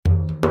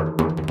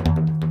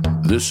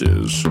This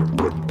is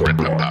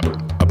RedPubPod,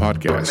 a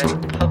podcast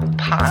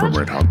from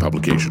Red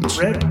Publications.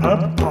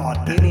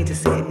 RedPubPod. You need to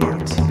say it now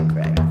too,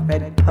 Greg.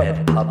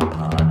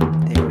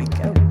 RedPubPod. There we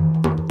go.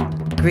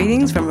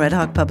 Greetings from Red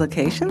Hawk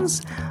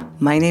Publications.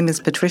 My name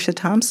is Patricia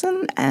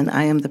Thompson, and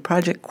I am the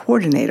project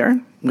coordinator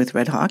with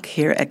Red Hawk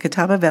here at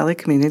Catawba Valley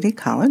Community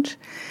College.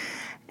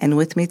 And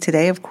with me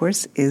today, of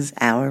course, is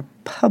our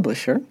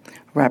publisher,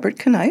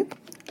 Robert Knipe.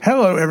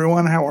 Hello,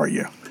 everyone. How are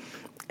you?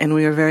 And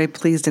we are very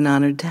pleased and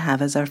honored to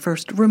have as our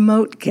first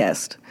remote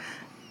guest,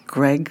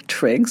 Greg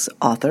Triggs,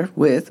 author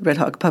with Red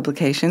Hawk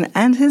Publication,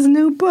 and his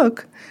new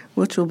book,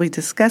 which we'll be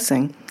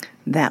discussing,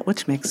 That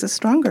Which Makes Us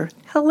Stronger.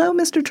 Hello,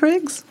 Mr.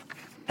 Triggs.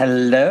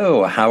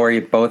 Hello. How are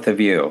you, both of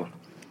you?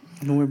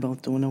 And we're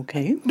both doing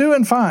okay.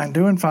 Doing fine.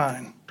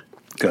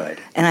 Good.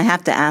 And I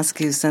have to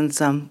ask you,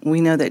 since we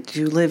know that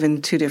you live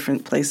in two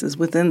different places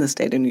within the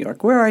state of New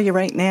York, where are you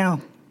right now?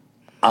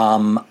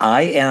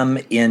 I am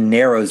in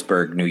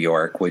Narrowsburg, New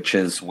York, which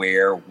is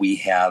where we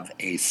have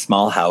a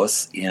small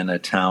house in a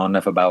town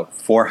of about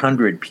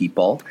 400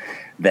 people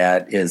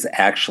that is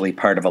actually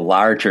part of a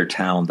larger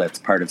town that's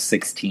part of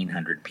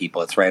 1,600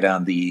 people. It's right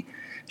on the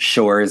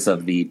shores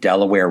of the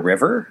Delaware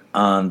River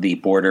on the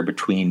border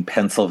between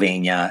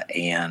Pennsylvania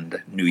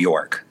and New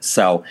York.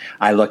 So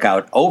I look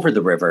out over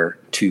the river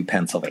to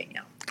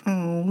Pennsylvania.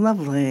 Oh,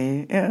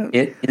 lovely. Yeah.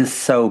 It is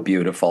so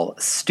beautiful.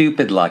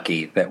 Stupid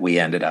lucky that we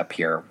ended up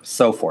here.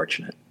 So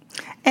fortunate.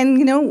 And,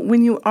 you know,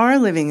 when you are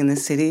living in the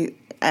city,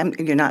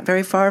 you're not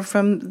very far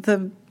from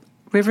the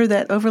river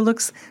that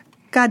overlooks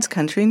God's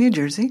country, New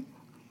Jersey.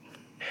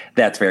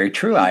 That's very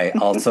true. I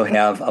also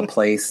have a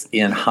place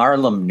in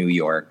Harlem, New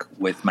York,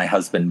 with my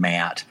husband,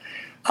 Matt.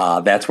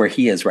 That's where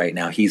he is right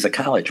now. He's a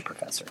college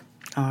professor.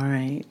 All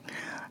right.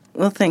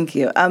 Well, thank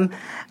you.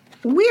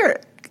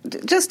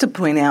 Just to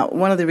point out,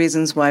 one of the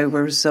reasons why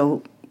we're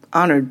so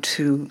honored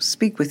to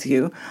speak with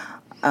you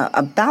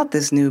about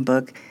this new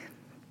book,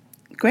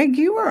 Greg,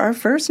 you were our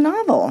first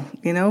novel.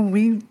 You know,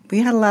 we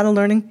had a lot of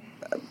learning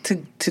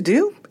to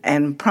do,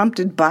 and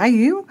prompted by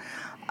you.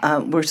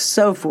 We're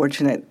so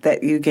fortunate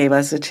that you gave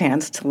us a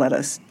chance to let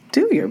us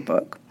do your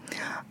book.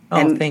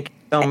 Thank you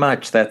so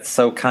much. That's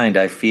so kind.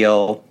 I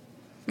feel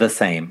the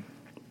same.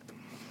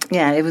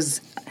 Yeah, it was,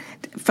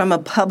 from a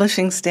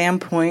publishing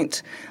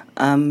standpoint,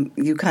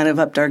 you kind of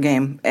upped our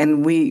game,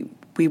 and we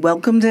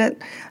welcomed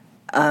it.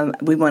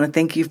 We want to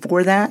thank you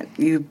for that.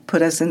 You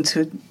put us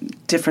into a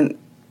different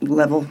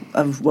level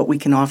of what we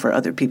can offer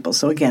other people.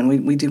 So again,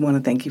 we do want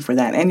to thank you for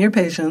that, and your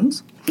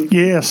patience.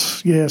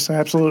 Yes,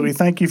 absolutely.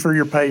 Thank you for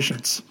your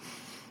patience.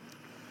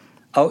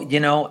 Oh, you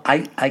know,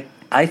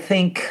 I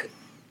think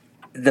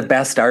the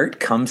best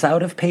art comes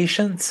out of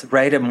patience,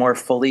 right? A more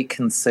fully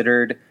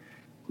considered,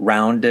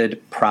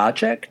 rounded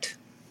project.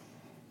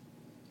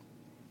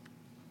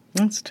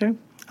 That's true.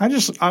 I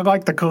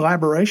like the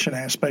collaboration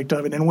aspect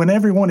of it. And when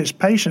everyone is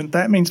patient,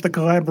 that means the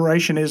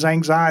collaboration is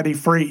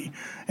anxiety-free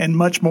and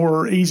much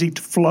more easy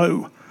to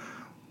flow.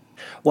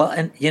 Well,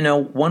 and, you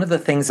know, one of the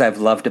things I've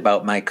loved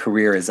about my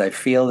career is I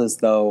feel as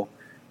though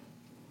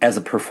as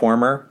a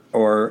performer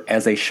or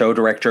as a show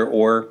director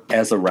or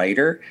as a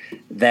writer,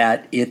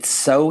 that it's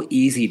so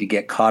easy to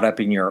get caught up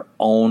in your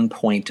own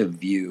point of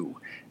view.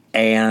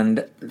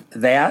 And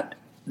that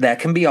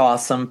can be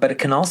awesome, but it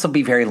can also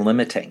be very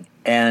limiting.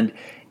 And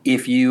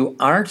if you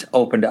aren't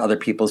open to other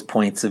people's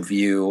points of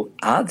view,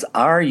 odds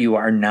are you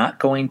are not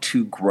going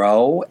to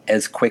grow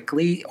as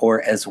quickly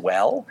or as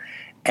well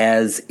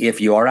as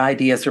if your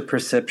ideas or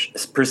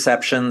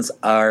perceptions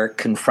are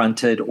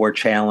confronted or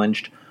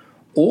challenged,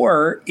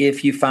 or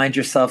if you find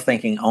yourself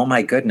thinking, "Oh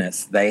my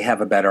goodness, they have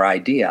a better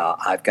idea.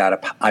 I've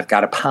got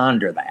to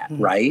ponder that,"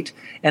 right?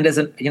 And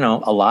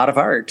a lot of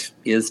art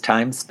is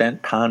time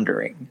spent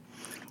pondering.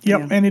 Yep,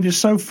 Yeah. And it is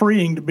so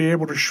freeing to be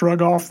able to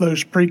shrug off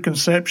those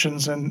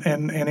preconceptions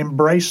and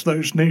embrace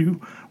those new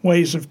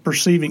ways of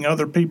perceiving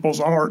other people's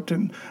art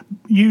and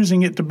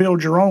using it to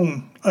build your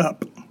own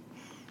up.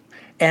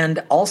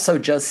 And also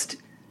just,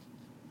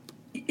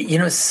 you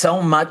know,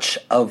 so much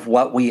of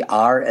what we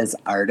are as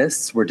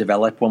artists were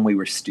developed when we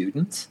were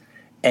students.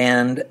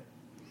 And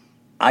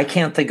I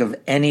can't think of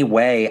any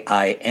way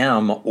I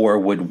am or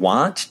would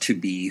want to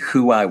be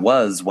who I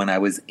was when I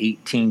was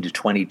 18 to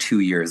 22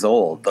 years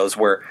old. Those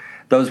were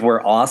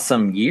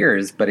awesome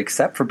years, but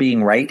except for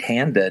being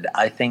right-handed,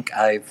 I think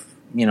I've,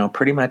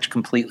 pretty much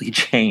completely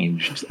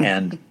changed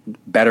and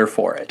better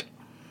for it.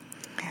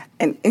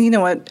 And you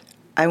know what?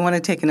 I want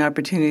to take an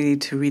opportunity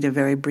to read a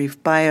very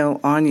brief bio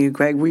on you,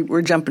 Greg.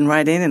 We're jumping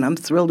right in, and I'm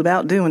thrilled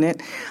about doing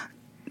it.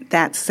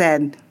 That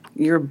said,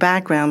 your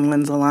background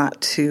lends a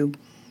lot to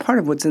part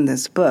of what's in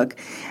this book.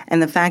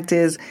 And the fact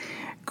is,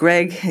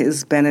 Greg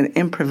has been an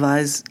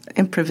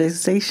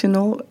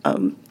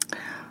improvisational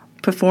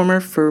performer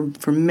for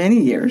many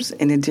years,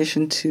 in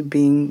addition to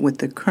being with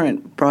the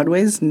current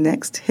Broadway's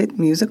Next Hit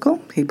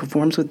musical. He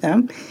performs with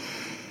them.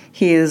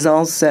 He is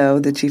also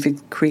the Chief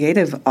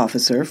Creative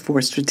Officer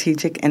for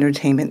Strategic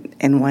Entertainment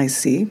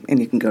NYC, and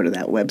you can go to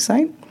that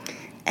website.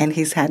 And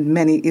he's had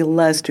many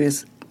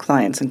illustrious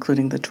clients,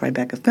 including the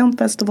Tribeca Film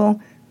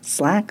Festival,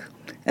 SLAC,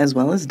 as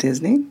well as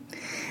Disney.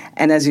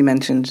 And as you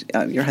mentioned,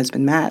 your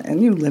husband, Matt,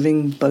 and you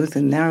living both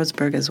in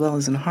Narrowsburg as well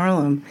as in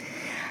Harlem.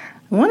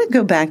 I want to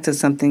go back to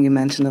something you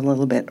mentioned a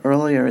little bit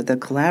earlier, the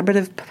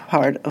collaborative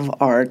part of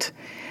art.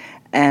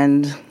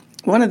 And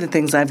one of the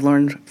things I've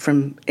learned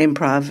from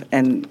improv,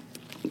 and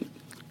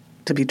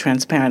to be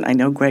transparent, I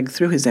know Greg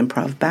through his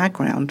improv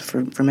background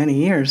for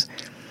many years,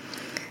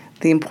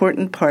 the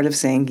important part of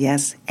saying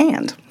yes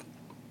and.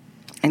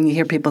 And you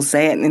hear people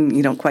say it and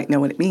you don't quite know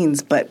what it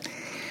means, but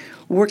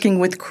working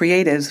with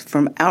creatives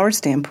from our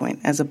standpoint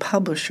as a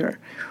publisher,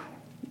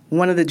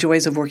 one of the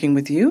joys of working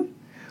with you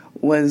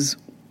was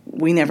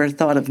we never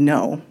thought of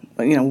no.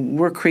 You know,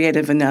 we're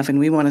creative enough and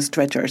we want to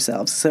stretch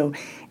ourselves. So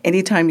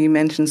anytime you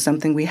mention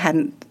something we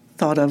hadn't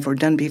thought of or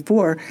done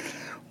before,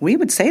 we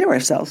would say to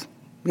ourselves,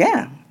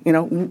 yeah, you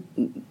know,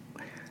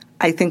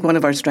 I think one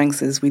of our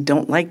strengths is we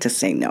don't like to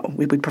say no.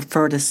 We would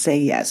prefer to say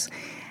yes.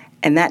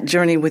 And that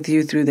journey with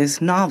you through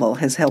this novel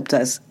has helped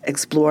us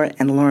explore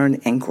and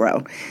learn and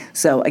grow.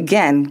 So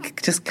again,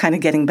 just kind of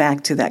getting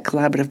back to that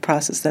collaborative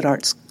process that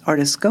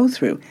artists go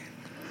through.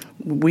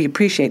 We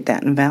appreciate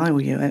that and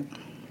value it.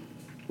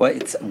 Well,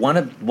 it's one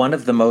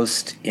of the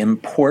most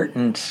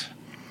important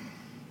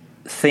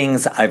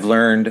things I've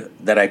learned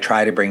that I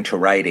try to bring to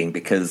writing,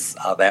 because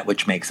That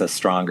Which Makes Us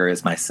Stronger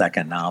is my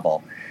second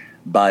novel.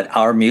 But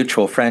our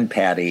mutual friend,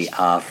 Patty,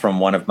 from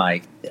one of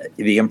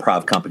the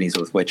improv companies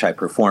with which I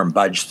perform,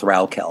 Budge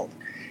Threlkeld,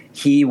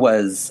 he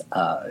was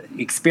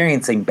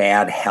experiencing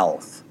bad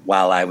health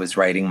while I was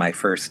writing my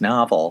first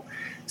novel.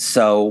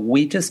 So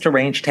we just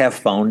arranged to have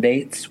phone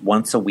dates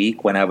once a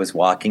week when I was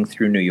walking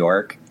through New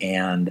York,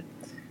 and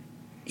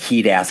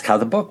he'd ask how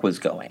the book was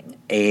going.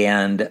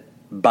 And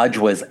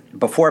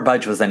before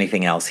Budge was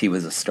anything else, he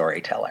was a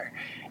storyteller.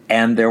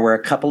 And there were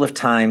a couple of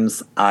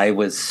times I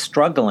was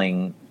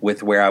struggling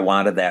with where I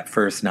wanted that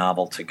first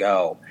novel to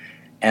go.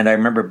 And I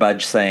remember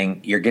Budge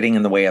saying, "You're getting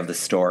in the way of the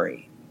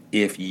story.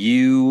 If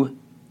you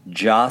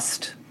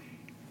just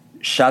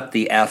shut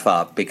the F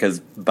up," because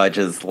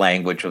Budge's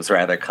language was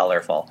rather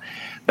colorful,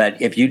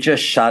 but if you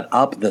just shut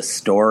up, the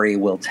story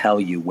will tell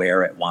you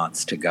where it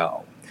wants to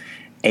go.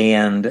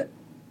 And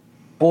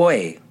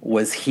boy,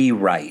 was he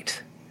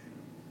right.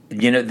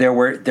 You know, there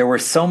were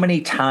so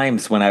many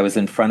times when I was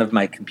in front of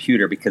my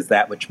computer, because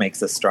That Which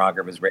Makes Us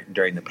Stronger was written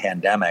during the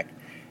pandemic,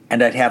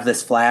 and I'd have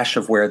this flash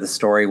of where the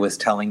story was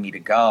telling me to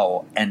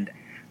go. And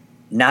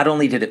not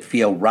only did it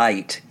feel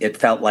right, it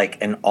felt like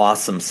an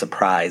awesome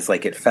surprise.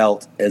 Like it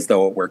felt as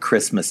though it were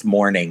Christmas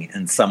morning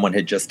and someone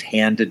had just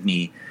handed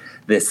me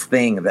this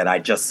thing that I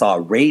just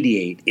saw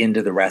radiate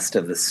into the rest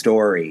of the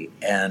story.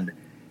 And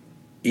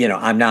you know,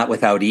 I'm not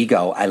without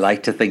ego. I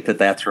like to think that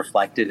that's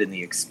reflected in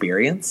the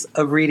experience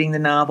of reading the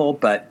novel,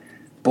 but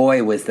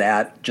boy, was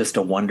that just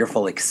a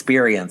wonderful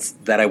experience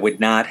that I would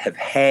not have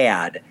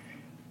had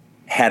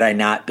I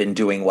not been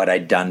doing what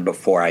I'd done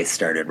before I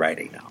started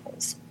writing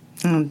novels.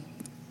 And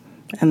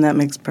that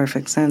makes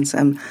perfect sense.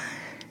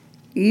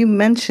 You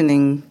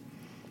mentioning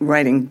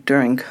writing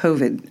during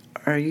COVID,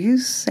 are you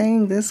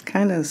saying this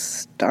kind of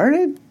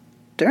started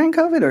during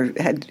COVID,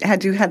 or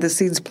had you had the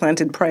seeds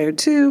planted prior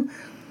to?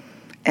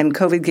 And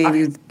COVID gave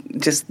you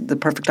just the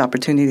perfect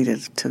opportunity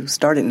to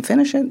start it and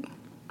finish it?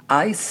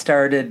 I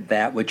started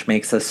That Which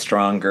Makes Us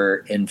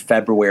Stronger in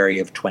February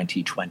of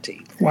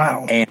 2020.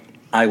 Wow. And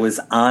I was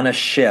on a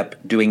ship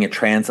doing a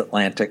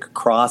transatlantic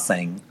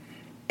crossing,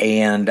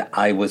 and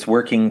I was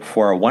working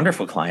for a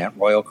wonderful client,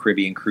 Royal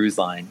Caribbean Cruise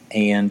Line.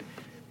 And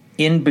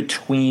in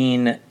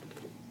between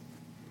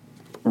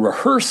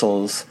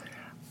rehearsals,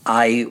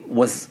 I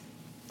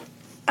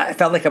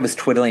felt like I was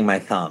twiddling my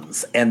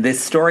thumbs. And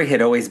this story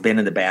had always been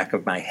in the back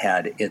of my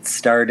head. It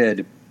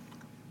started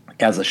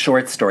as a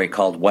short story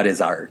called What is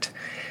Art?,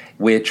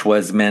 which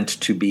was meant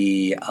to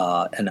be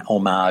an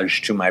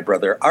homage to my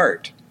brother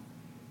Art,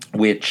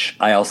 which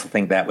I also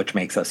think That Which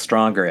Makes Us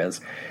Stronger is.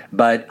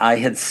 But I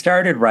had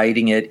started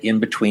writing it in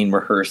between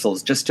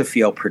rehearsals just to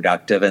feel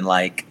productive and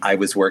like I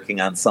was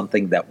working on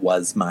something that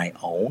was my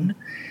own.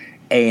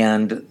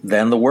 And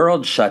then the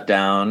world shut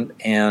down,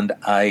 and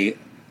I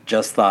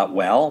just thought,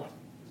 well,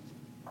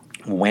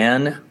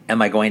 when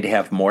am I going to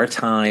have more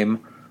time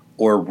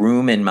or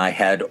room in my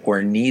head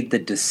or need the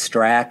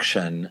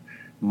distraction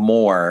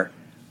more?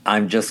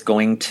 I'm just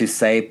going to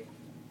say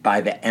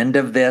by the end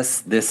of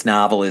this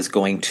novel is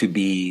going to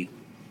be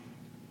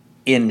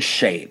in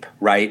shape,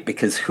 right?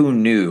 Because who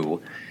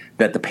knew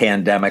that the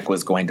pandemic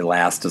was going to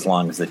last as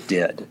long as it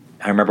did?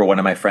 I remember one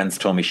of my friends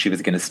told me she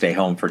was going to stay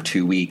home for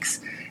 2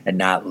 weeks and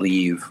not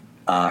leave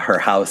her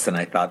house. And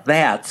I thought,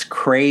 that's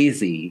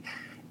crazy.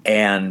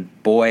 And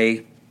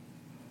boy,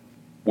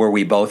 were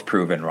we both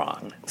proven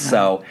wrong.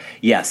 So,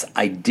 yes,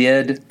 I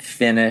did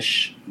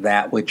finish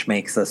That Which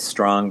Makes Us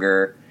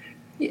Stronger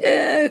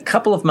a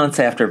couple of months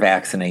after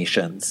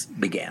vaccinations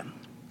began.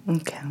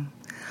 Okay.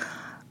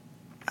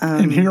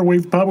 And here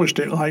we've published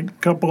it like a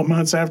couple of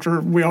months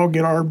after we all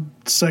get our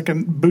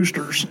second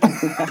boosters.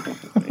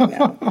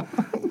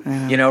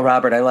 You know,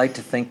 Robert, I like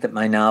to think that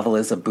my novel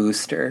is a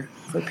booster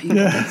for people.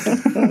 Yeah.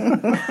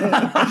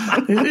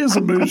 It is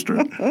a booster.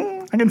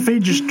 I can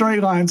feed you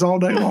straight lines all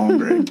day long,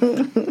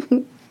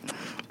 Greg.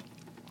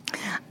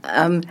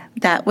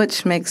 That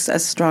Which Makes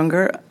Us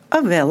Stronger,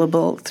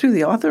 available through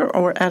the author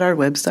or at our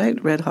website,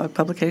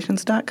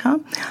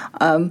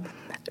 redhawkpublications.com.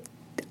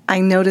 I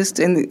noticed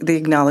in the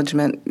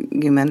acknowledgement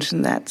you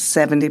mentioned that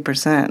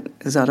 70%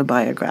 is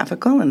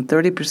autobiographical and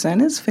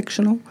 30% is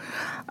fictional.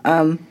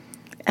 Out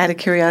of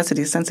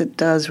curiosity, since it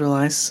does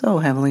rely so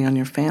heavily on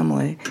your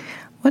family,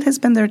 what has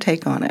been their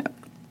take on it?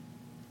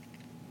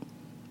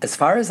 As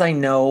far as I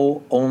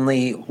know,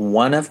 only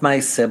one of my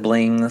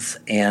siblings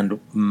and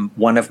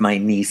one of my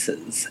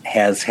nieces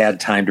has had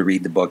time to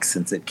read the book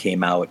since it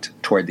came out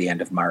toward the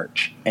end of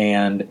March.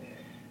 And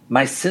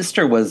my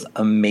sister was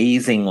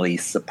amazingly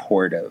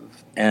supportive.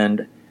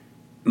 And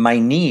my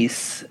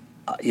niece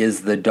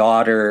is the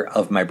daughter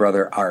of my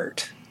brother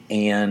Art.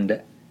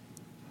 And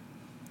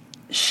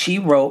she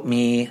wrote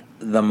me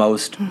the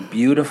most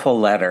beautiful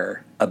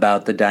letter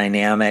about the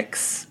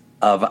dynamics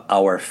of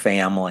our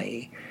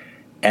family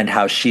and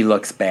how she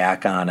looks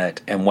back on it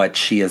and what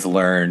she has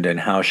learned and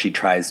how she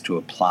tries to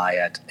apply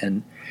it.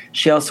 And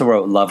she also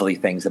wrote lovely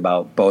things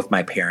about both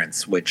my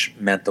parents, which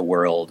meant the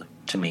world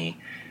to me.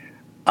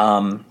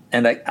 And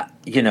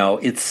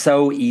it's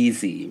so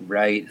easy,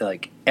 right?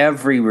 Like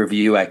every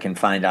review I can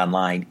find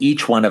online,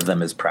 each one of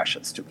them is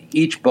precious to me.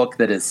 Each book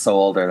that is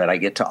sold or that I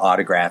get to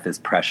autograph is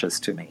precious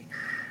to me.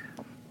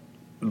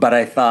 But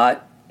I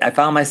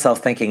found myself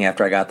thinking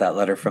after I got that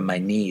letter from my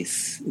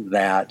niece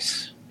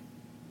that,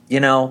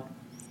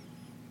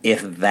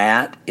 if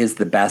that is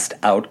the best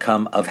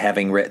outcome of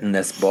having written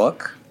this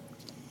book,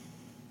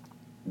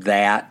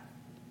 that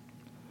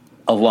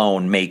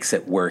alone makes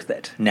it worth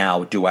it.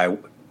 Now,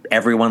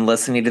 everyone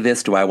listening to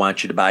this, do I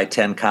want you to buy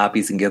 10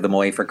 copies and give them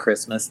away for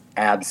Christmas?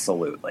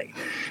 Absolutely.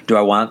 Do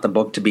I want the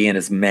book to be in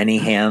as many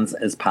hands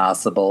as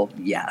possible?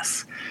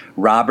 Yes.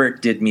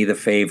 Robert did me the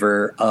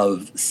favor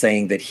of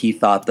saying that he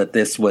thought that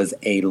this was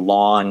a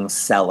long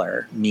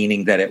seller,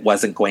 meaning that it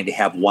wasn't going to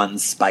have one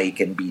spike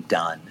and be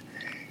done.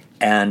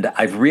 And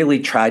I've really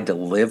tried to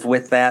live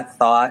with that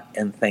thought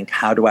and think,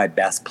 how do I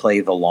best play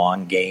the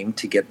long game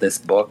to get this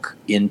book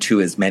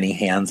into as many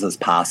hands as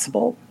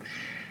possible,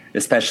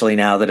 especially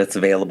now that it's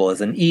available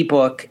as an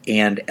ebook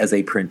and as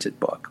a printed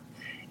book.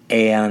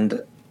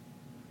 And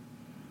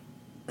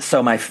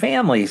so my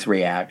family's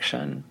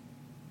reaction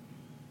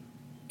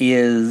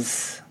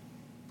is,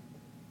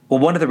 well,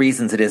 one of the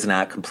reasons it is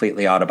not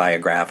completely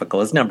autobiographical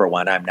is, number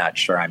one, I'm not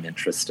sure I'm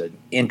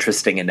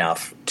interesting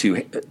enough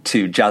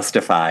to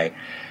justify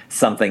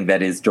something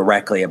that is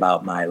directly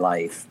about my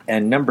life.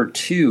 And number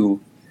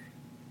two,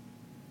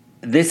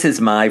 this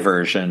is my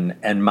version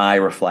and my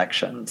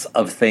reflections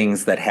of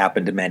things that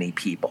happen to many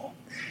people.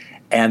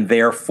 And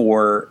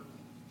therefore,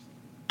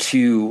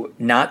 to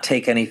not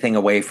take anything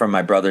away from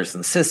my brothers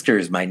and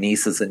sisters, my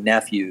nieces and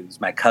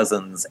nephews, my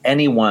cousins,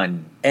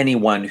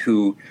 anyone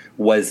who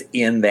was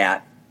in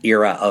that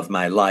era of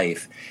my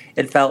life,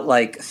 it felt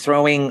like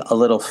throwing a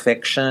little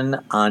fiction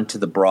onto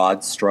the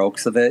broad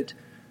strokes of it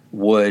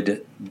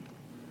would,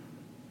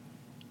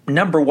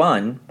 number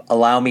one,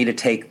 allow me to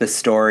take the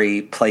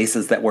story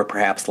places that were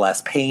perhaps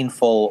less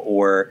painful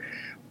or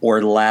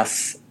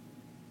less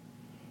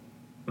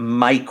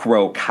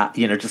micro,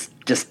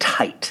 just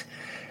tight.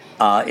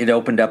 It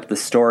opened up the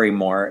story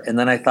more. And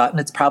then I thought, and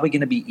it's probably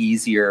going to be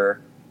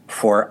easier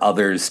for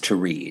others to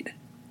read.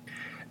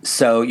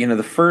 So,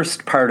 the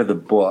first part of the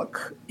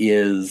book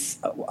is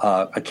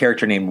a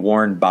character named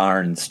Warren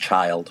Barnes'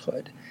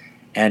 childhood.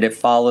 And it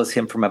follows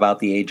him from about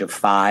the age of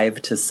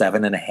 5 to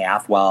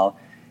 7.5 while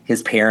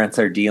his parents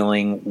are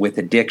dealing with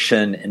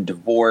addiction and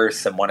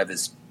divorce, and one of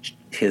his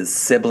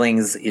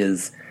siblings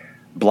is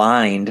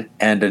blind,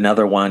 and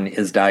another one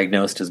is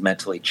diagnosed as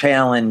mentally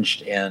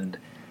challenged, and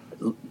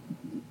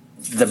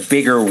the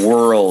bigger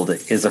world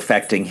is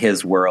affecting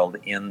his world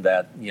in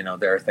that,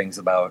 there are things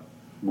about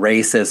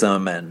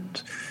racism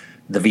and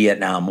the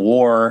Vietnam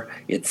War.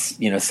 It's,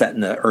 set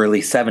in the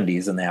early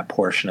 70s in that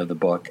portion of the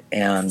book.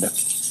 And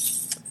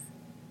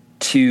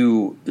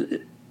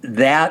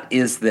that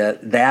is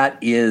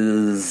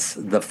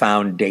the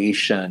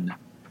foundation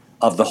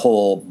of the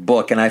whole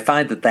book. And I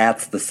find that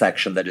that's the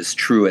section that is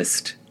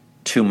truest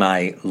to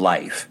my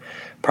life.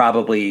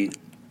 Probably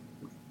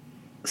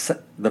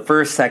the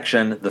first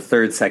section, the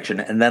third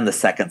section, and then the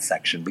second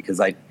section, because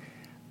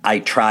I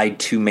tried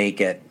to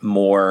make it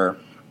more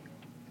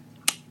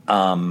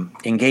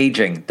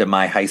engaging than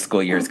my high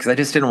school years, because I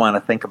just didn't want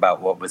to think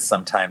about what was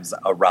sometimes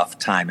a rough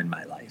time in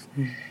my life.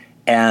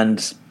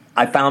 And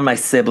I found my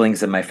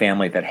siblings and my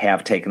family that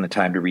have taken the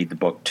time to read the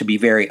book to be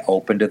very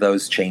open to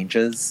those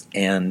changes.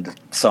 And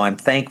so I'm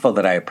thankful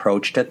that I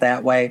approached it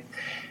that way.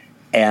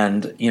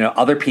 And,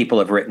 other people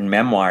have written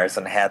memoirs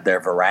and had their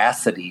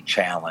veracity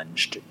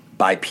challenged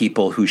by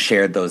people who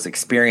shared those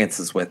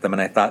experiences with them.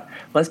 And I thought,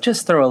 let's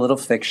just throw a little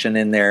fiction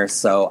in there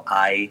so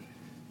I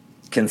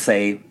can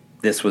say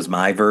this was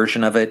my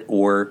version of it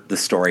or the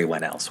story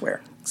went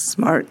elsewhere.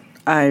 Smart.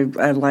 I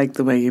like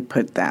the way you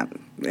put that.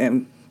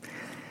 And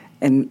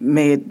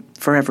may it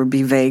forever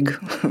be vague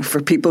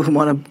for people who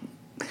want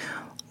to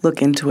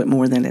look into it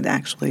more than it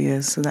actually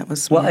is. So that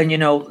was smart. Well,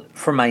 and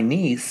for my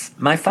niece,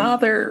 my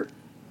father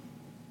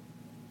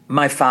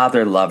My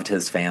father loved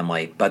his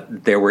family,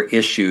 but there were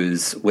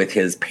issues with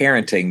his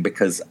parenting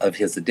because of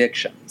his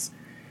addictions.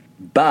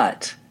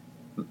 But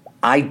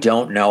I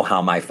don't know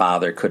how my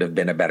father could have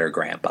been a better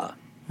grandpa.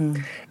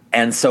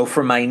 And so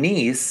for my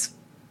niece,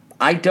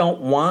 I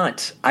don't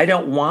want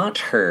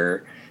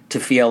her to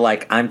feel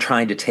like I'm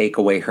trying to take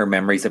away her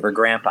memories of her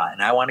grandpa.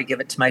 And I want to give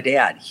it to my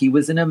dad. He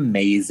was an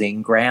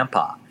amazing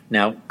grandpa.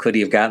 Now, could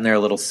he have gotten there a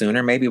little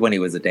sooner, maybe when he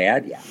was a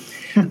dad? Yeah.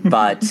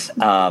 But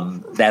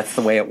that's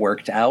the way it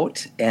worked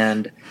out.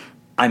 And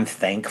I'm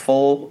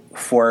thankful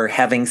for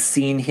having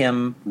seen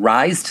him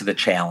rise to the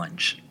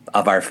challenge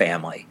of our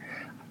family.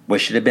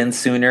 Wish it had been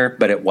sooner,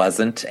 but it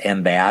wasn't.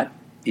 And that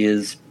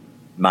is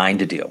mine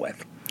to deal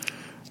with.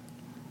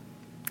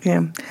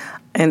 Yeah.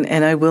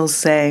 And I will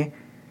say,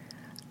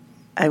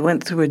 I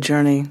went through a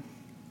journey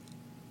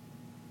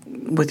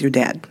with your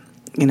dad.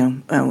 You know,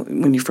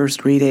 when you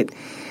first read it,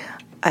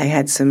 I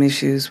had some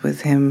issues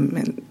with him,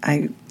 and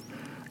I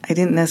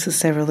didn't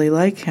necessarily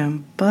like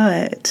him,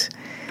 but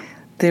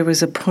there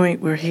was a point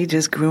where he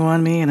just grew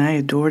on me, and I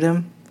adored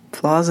him,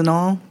 flaws and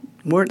all,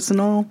 warts and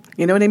all.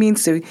 You know what I mean?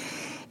 So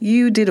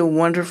you did a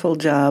wonderful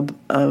job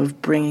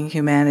of bringing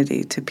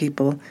humanity to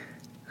people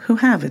who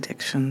have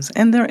addictions,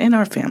 and they're in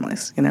our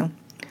families, you know?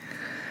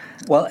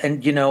 Well,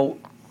 and, you know,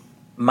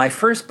 my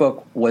first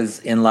book was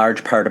in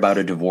large part about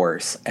a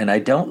divorce, and I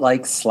don't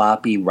like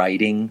sloppy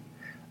writing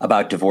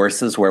about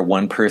divorces where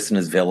one person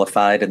is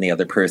vilified and the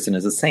other person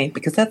is a saint,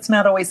 because that's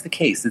not always the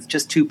case. It's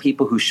just two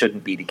people who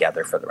shouldn't be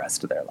together for the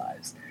rest of their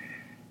lives.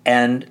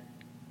 And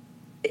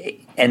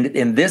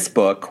in this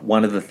book,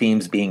 one of the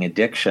themes being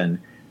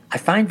addiction, I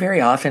find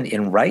very often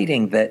in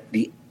writing that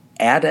the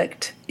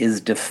addict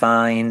is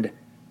defined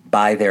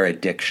by their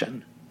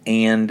addiction.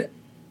 And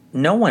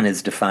no one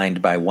is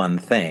defined by one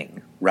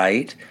thing,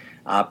 right?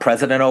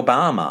 President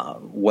Obama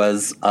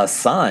was a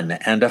son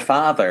and a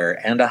father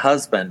and a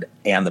husband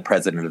and the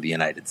president of the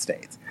United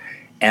States.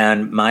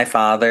 And my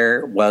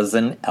father was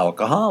an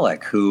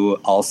alcoholic who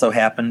also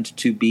happened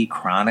to be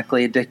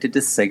chronically addicted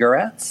to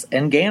cigarettes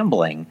and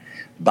gambling.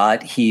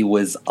 But he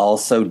was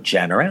also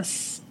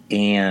generous,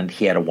 and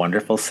he had a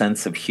wonderful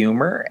sense of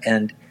humor,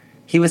 and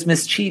he was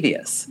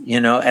mischievous, you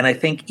know. And I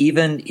think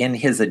even in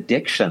his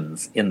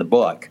addictions in the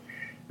book,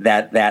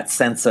 that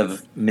sense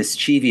of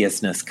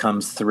mischievousness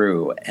comes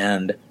through.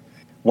 And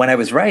when I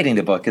was writing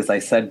the book, as I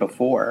said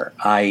before,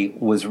 I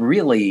was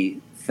really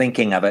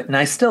thinking of it, and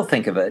I still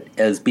think of it,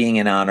 as being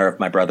in honor of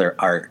my brother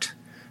Art,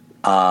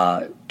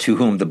 to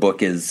whom the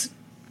book is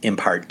in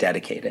part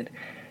dedicated.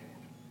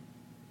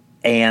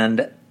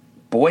 And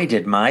boy,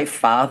 did my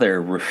father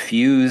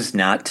refuse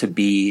not to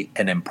be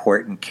an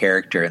important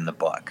character in the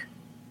book.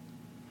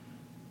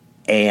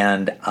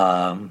 And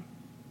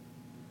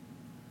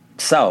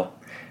so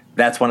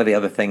that's one of the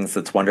other things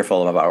that's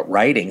wonderful about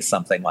writing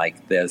something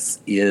like this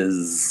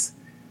is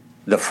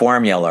the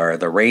formula or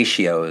the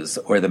ratios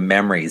or the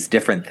memories.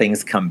 Different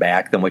things come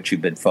back than what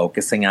you've been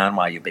focusing on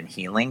while you've been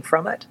healing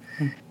from it.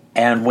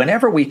 And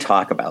whenever we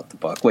talk about the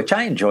book, which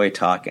I enjoy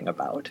talking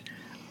about,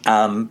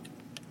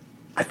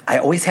 I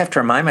always have to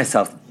remind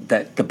myself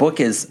that the book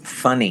is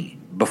funny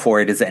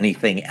before it is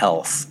anything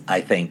else,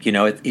 I think. You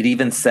know, it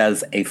even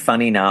says a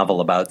funny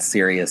novel about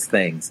serious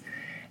things.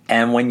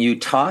 And when you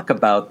talk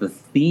about the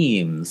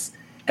themes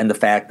and the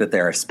fact that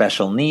there are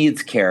special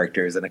needs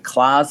characters and a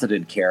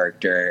closeted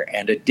character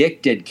and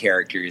addicted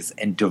characters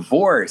and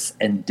divorce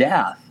and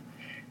death,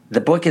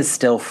 the book is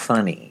still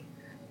funny,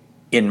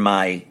 in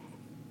my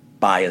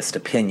biased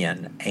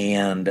opinion.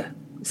 And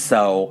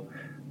so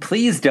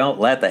please don't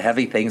let the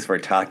heavy things we're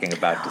talking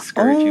about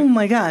discourage you. Oh,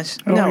 my gosh.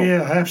 No. Oh,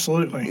 yeah,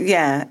 absolutely.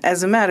 Yeah.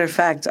 As a matter of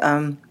fact,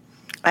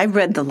 I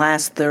read the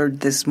last third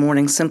this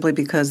morning simply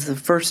because the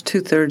first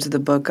 2/3 of the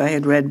book I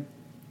had read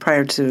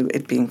prior to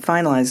it being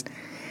finalized.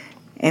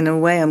 In a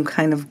way, I'm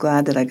kind of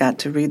glad that I got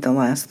to read the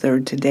last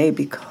third today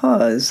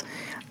because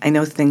I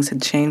know things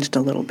had changed a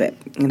little bit,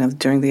 you know,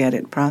 during the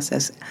edit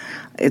process.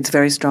 It's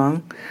very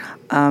strong.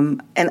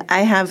 And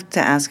I have to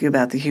ask you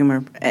about the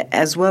humor,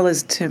 as well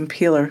as Tim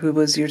Peeler, who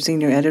was your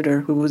senior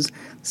editor, who was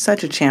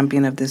such a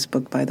champion of this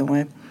book, by the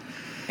way.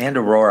 And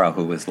Aurora,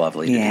 who was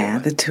lovely to deal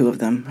with. The two of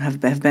them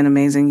have been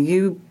amazing.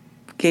 You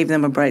gave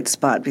them a bright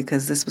spot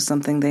because this was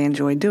something they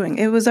enjoyed doing.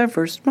 It was our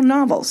first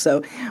novel,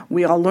 so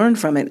we all learned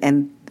from it,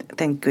 and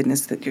thank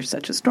goodness that you're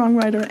such a strong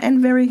writer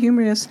and very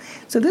humorous.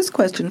 So this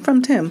question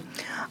from Tim,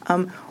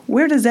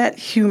 where does that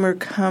humor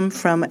come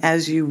from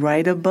as you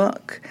write a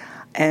book?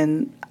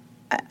 And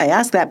I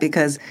ask that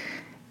because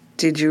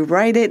did you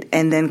write it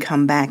and then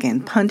come back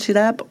and punch it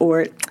up,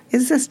 or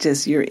is this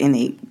just your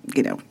innate,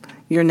 you know,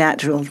 your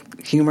natural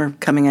humor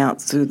coming out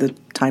through the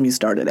time you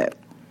started it?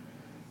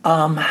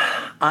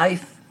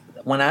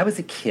 When I was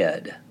a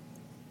kid,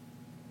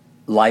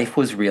 life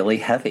was really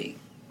heavy.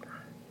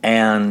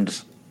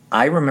 And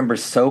I remember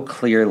so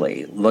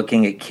clearly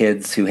looking at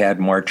kids who had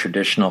more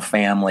traditional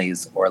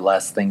families or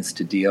less things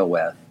to deal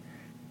with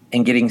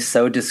and getting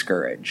so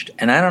discouraged.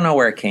 And I don't know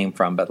where it came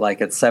from, but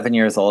like at 7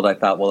 years old, I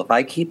thought, well, if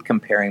I keep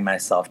comparing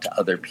myself to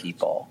other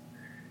people,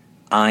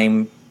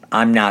 I'm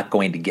not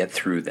going to get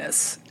through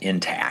this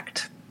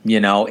intact.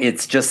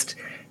 It's just,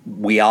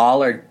 we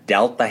all are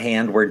dealt the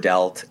hand we're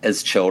dealt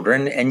as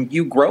children, and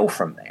you grow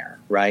from there,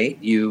 right?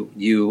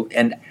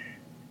 And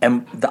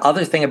the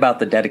other thing about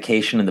the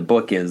dedication in the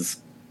book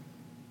is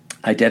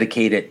I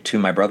dedicate it to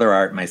my brother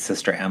Art, my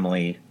sister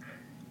Emily,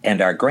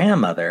 and our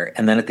grandmother.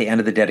 And then at the end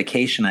of the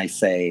dedication, I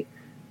say,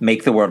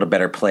 make the world a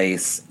better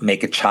place,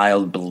 make a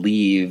child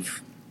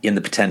believe in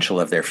the potential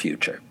of their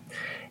future.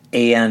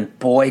 And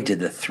boy, did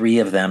the three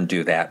of them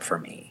do that for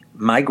me.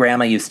 My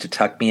grandma used to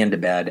tuck me into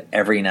bed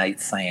every night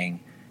saying,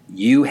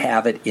 you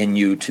have it in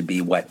you to be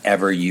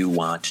whatever you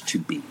want to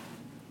be.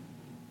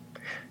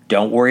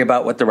 Don't worry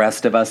about what the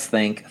rest of us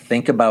think.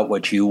 Think about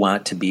what you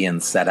want to be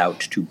and set out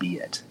to be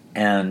it.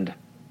 And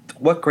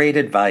what great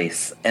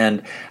advice.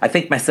 And I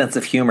think my sense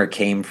of humor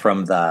came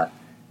from the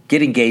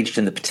get engaged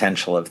in the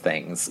potential of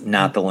things,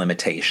 not the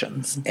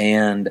limitations.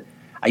 And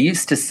I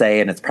used to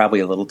say, and it's probably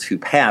a little too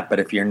pat, but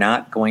if you're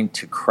not going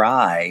to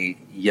cry,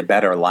 you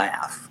better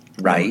laugh,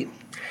 right?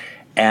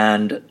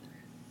 And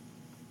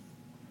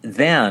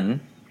then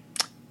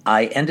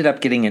I ended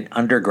up getting an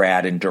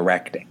undergrad in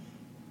directing.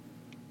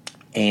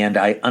 And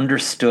I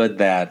understood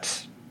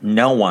that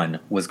no one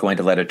was going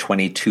to let a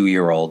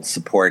 22-year-old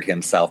support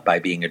himself by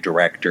being a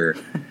director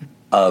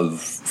of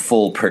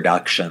full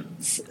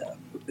productions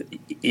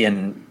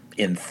in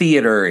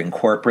theater, in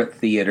corporate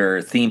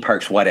theater, theme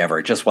parks, whatever.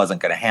 It just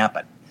wasn't going to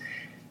happen.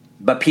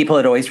 But people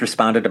had always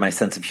responded to my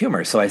sense of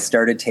humor. So I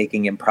started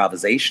taking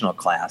improvisational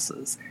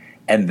classes,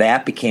 and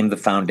that became the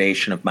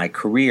foundation of my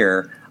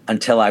career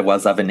until I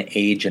was of an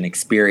age and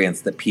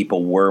experience that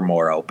people were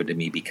more open to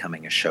me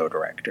becoming a show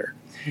director.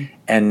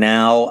 And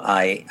now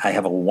I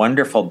have a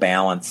wonderful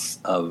balance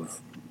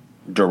of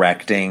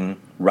directing,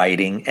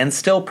 writing, and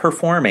still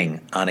performing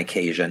on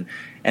occasion.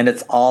 And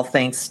it's all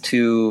thanks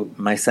to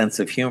my sense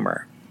of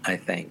humor, I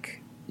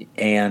think,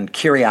 and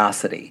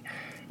curiosity.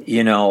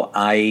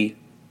 I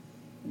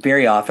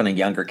very often a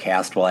younger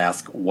cast will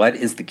ask, what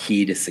is the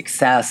key to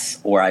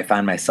success? Or I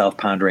find myself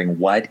pondering,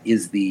 what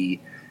is the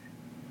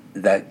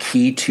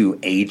key to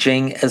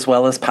aging as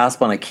well as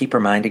possible? And I keep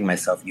reminding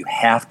myself, you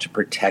have to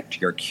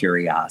protect your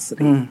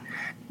curiosity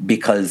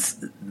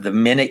because the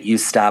minute you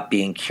stop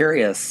being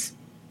curious,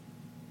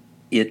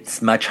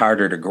 it's much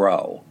harder to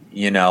grow.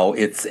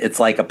 It's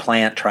like a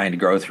plant trying to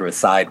grow through a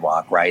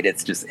sidewalk, right?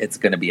 It's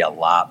going to be a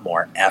lot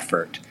more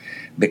effort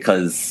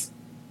because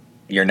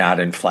you're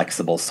not in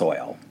flexible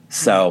soil.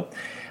 So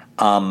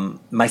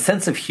my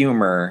sense of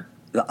humor,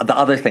 the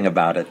other thing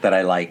about it that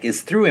I like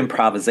is through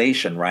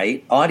improvisation,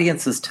 right?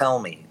 Audiences tell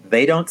me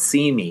they don't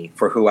see me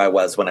for who I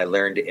was when I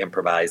learned to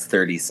improvise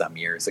 30-some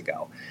years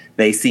ago.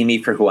 They see me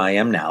for who I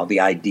am now. The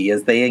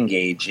ideas they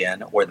engage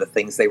in or the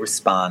things they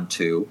respond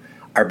to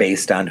are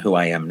based on who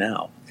I am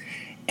now.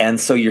 And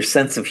so your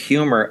sense of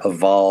humor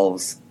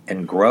evolves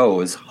and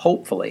grows,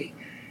 hopefully.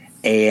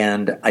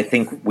 And I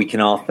think we can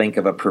all think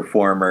of a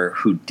performer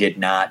who did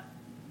not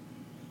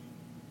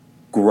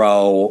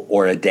grow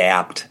or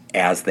adapt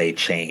as they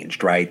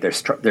changed, right?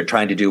 They're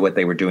trying to do what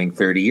they were doing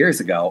 30 years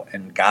ago,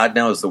 and God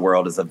knows the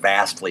world is a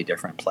vastly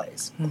different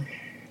place.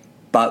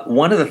 But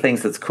one of the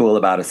things that's cool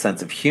about a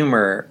sense of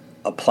humor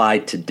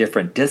applied to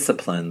different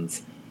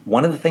disciplines,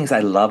 one of the things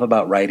I love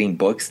about writing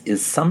books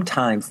is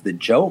sometimes the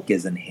joke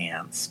is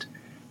enhanced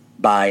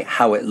by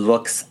how it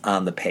looks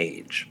on the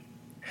page.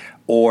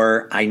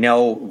 Or I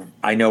know,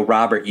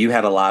 Robert, you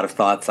had a lot of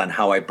thoughts on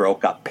how I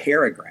broke up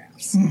paragraphs.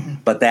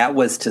 But that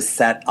was to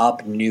set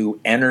up new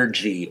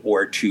energy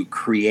or to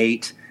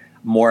create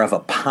more of a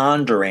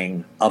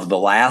pondering of the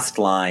last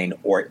line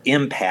or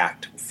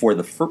impact for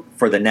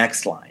the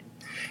next line.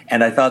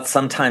 And I thought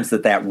sometimes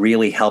that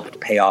really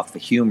helped pay off the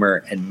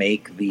humor and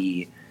make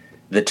the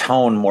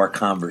tone more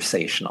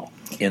conversational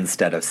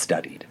instead of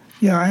studied.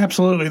 Yeah,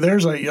 absolutely.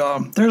 There's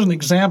an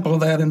example of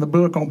that in the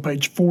book on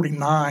page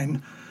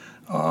 49.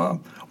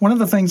 One of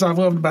the things I've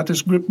loved about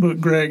this book,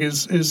 Greg,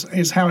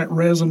 is how it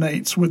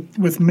resonates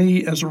with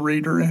me as a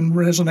reader and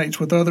resonates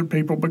with other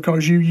people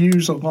because you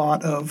use a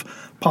lot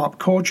of pop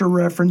culture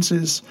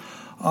references.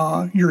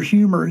 Your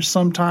humor is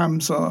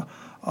sometimes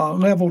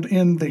leveled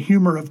in the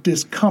humor of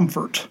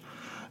discomfort.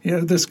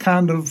 This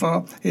kind of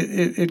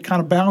it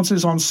kind of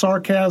bounces on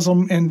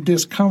sarcasm and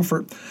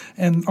discomfort.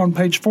 And on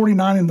page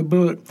 49 in the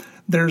book,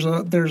 there's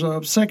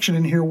a section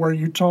in here where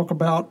you talk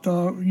about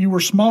you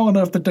were small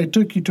enough that they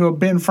took you to a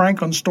Ben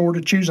Franklin store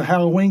to choose a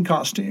Halloween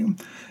costume,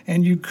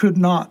 and you could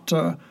not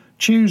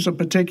choose a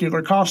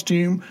particular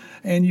costume,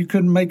 and you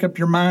couldn't make up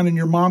your mind, and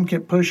your mom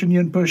kept pushing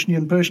you and pushing you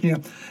and pushing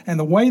you. And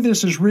the way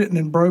this is written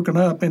and broken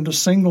up into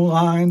single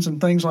lines and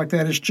things like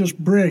that is just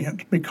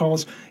brilliant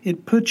because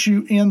it puts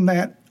you in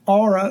that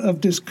aura of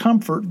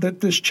discomfort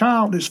that this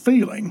child is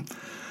feeling.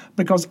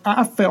 Because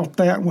I felt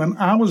that when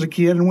I was a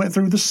kid and went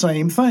through the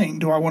same thing.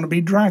 Do I want to be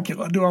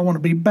Dracula? Do I want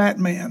to be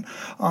Batman?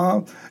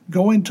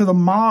 Going to the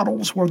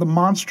models where the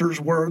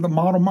monsters were, the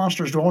model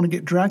monsters. Do I want to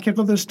get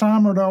Dracula this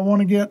time or do I want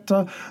to get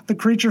the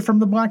creature from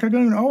the Black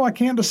Lagoon? Oh, I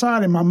can't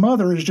decide. And my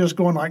mother is just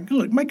going like,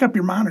 look, make up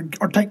your mind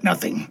or take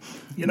nothing.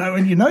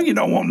 And you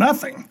don't want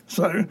nothing.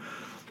 So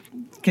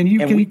can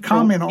you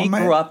comment on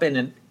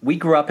that? we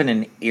grew up in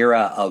an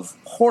era of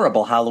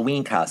horrible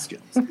Halloween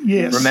costumes.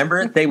 Yes.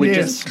 Remember, they would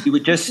Yes. you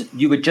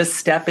would just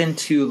step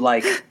into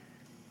like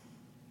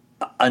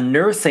a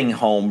nursing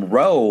home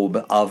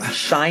robe of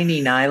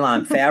shiny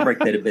nylon fabric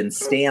that had been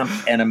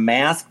stamped and a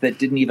mask that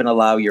didn't even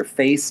allow your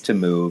face to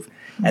move,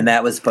 and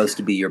that was supposed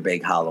to be your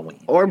big Halloween.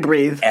 Or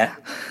breathe.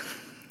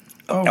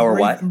 Or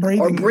what?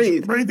 Or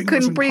breathe.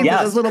 Couldn't breathe with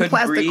those little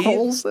plastic breathe.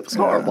 holes. It was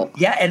horrible.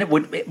 Yeah, and it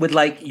would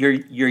like your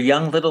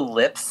young little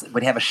lips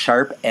would have a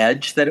sharp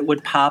edge that it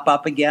would pop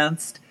up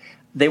against.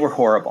 They were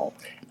horrible.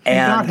 It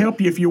And not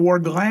help you if you wore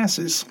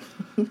glasses.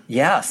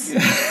 yes,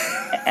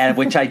 and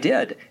which I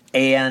did.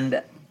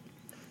 And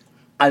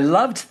I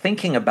loved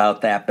thinking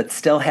about that, but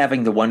still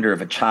having the wonder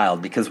of a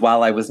child, because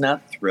while I was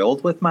not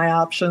thrilled with my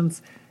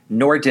options,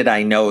 nor did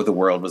I know the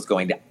world was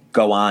going to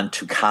go on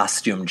to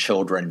costume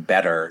children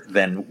better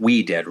than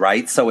we did,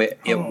 right? So it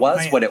was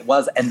man. what it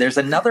was. And there's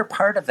another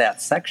part of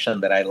that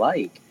section that I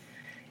like,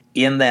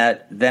 in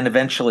that then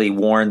eventually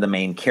Warren, the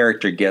main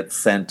character, gets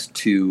sent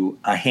to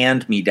a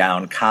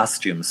hand-me-down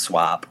costume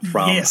swap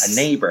from Yes. a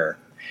neighbor,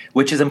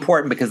 which is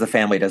important because the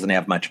family doesn't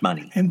have much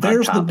money. And on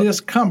there's top the of it.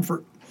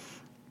 discomfort.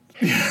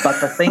 But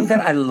the thing that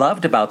I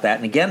loved about that,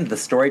 and again, the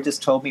story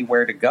just told me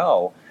where to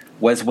go,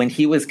 was when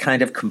he was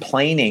kind of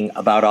complaining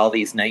about all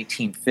these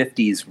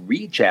 1950s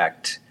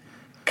reject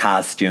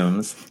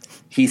costumes.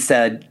 He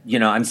said,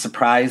 I'm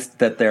surprised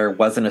that there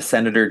wasn't a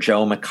Senator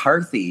Joe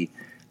McCarthy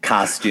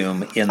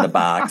costume in the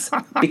box,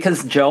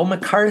 because Joe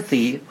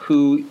McCarthy,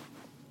 who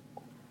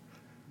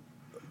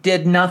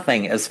did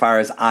nothing as far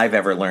as I've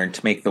ever learned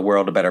to make the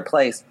world a better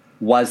place,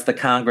 was the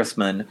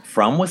congressman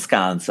from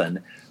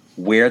Wisconsin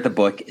where the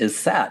book is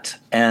set.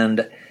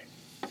 And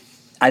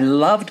I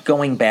loved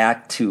going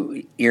back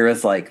to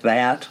eras like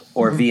that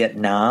or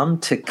Vietnam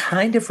to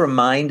kind of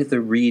remind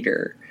the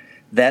reader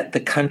that the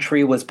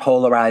country was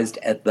polarized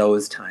at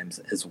those times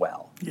as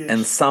well. Yes.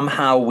 And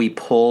somehow we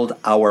pulled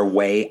our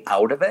way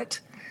out of it,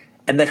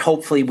 and that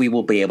hopefully we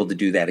will be able to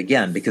do that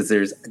again, because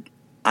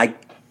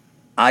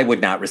I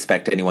would not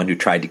respect anyone who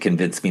tried to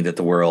convince me that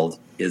the world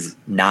is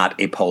not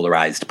a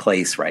polarized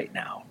place right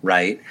now,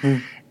 right?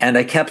 And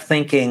I kept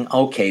thinking,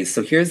 okay,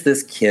 so here's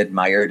this kid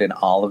mired in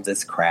all of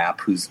this crap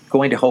who's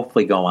going to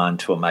hopefully go on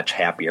to a much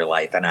happier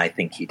life, and I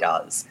think he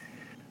does.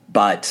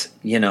 But,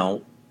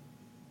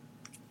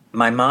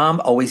 my mom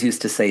always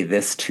used to say,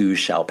 this too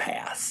shall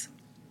pass.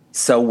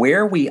 So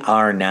where we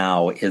are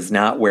now is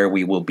not where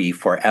we will be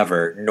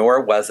forever,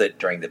 nor was it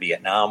during the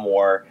Vietnam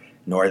War,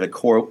 nor the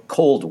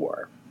Cold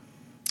War.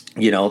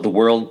 The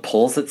world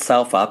pulls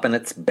itself up and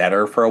it's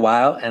better for a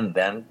while, and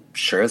then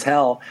sure as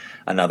hell,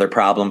 another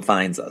problem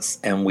finds us.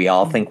 And we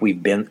all think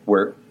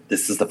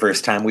this is the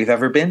first time we've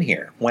ever been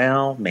here.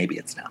 Well, maybe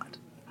it's not.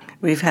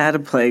 We've had a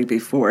plague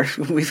before.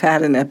 We've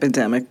had an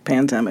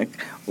pandemic.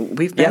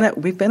 We've been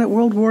at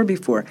World War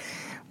before.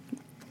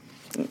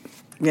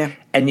 Yeah.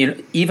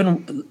 And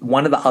even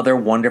one of the other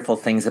wonderful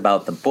things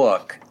about the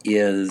book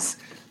is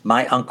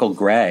my Uncle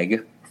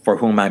Greg, for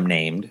whom I'm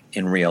named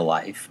in real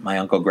life, my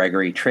Uncle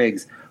Gregory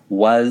Triggs,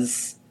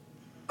 was,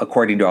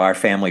 according to our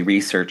family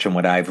research and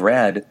what I've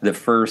read, the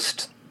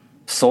first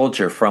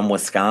soldier from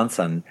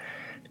Wisconsin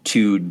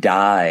to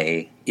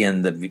die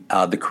in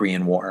the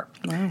Korean War.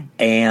 Wow.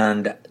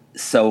 And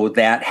so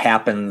that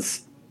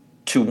happens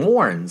to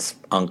Warren's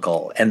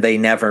uncle, and they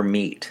never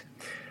meet.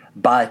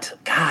 But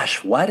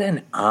gosh, what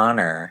an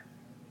honor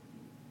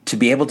to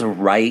be able to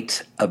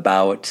write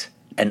about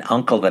an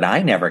uncle that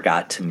I never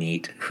got to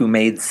meet, who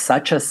made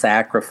such a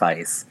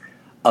sacrifice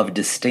of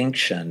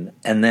distinction,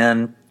 and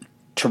then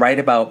to write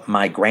about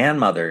my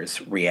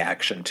grandmother's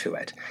reaction to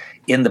it.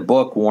 In the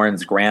book,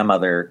 Warren's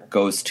grandmother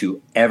goes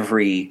to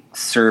every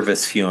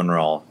service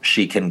funeral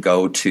she can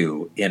go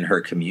to in her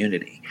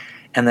community.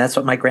 And that's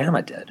what my grandma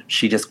did.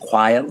 She just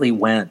quietly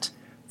went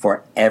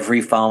for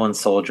every fallen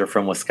soldier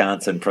from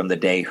Wisconsin from the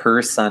day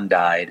her son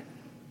died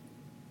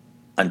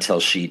until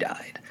she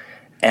died.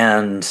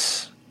 And,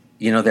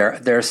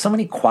 there are so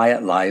many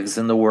quiet lives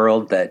in the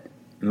world that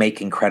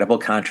make incredible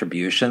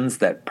contributions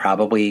that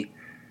probably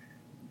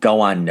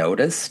go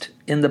unnoticed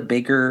in the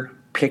bigger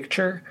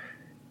picture.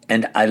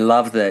 And I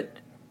love that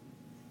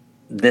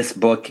this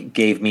book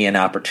gave me an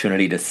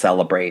opportunity to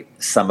celebrate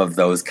some of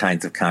those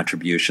kinds of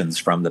contributions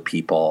from the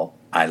people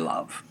I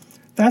love.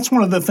 That's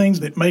one of the things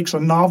that makes a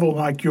novel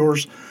like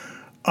yours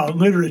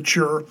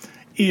literature,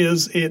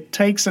 is it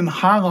takes and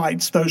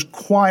highlights those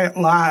quiet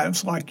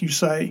lives, like you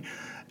say,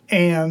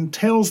 and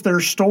tells their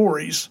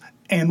stories.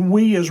 And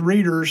we as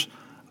readers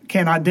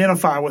can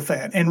identify with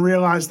that and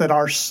realize that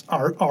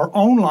our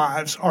own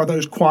lives are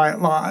those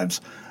quiet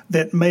lives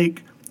that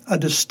make a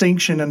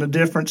distinction and a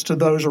difference to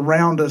those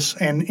around us,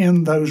 and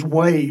in those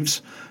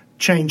waves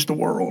change the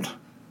world.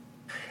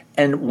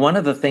 And one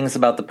of the things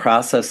about the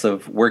process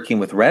of working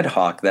with Red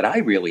Hawk that I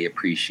really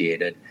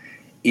appreciated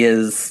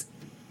is,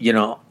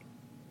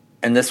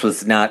 and this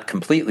was not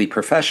completely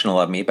professional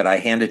of me, but I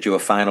handed you a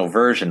final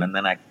version, and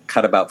then I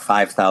cut about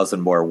 5,000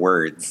 more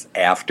words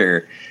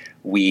after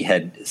we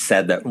had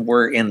said that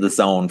we're in the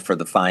zone for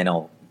the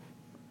final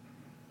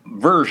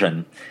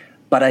version.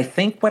 But I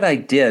think what I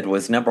did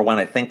was, number one,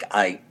 I think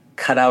I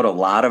cut out a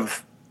lot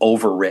of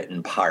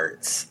overwritten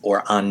parts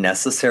or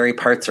unnecessary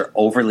parts or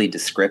overly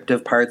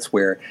descriptive parts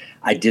where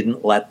I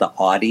didn't let the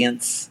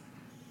audience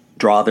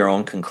draw their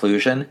own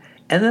conclusion.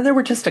 And then there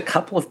were just a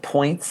couple of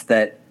points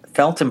that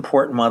felt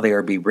important while they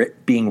were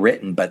being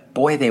written, but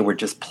boy, they were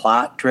just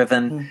plot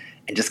driven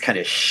and just kind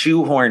of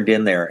shoehorned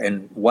in there.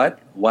 And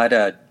what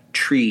a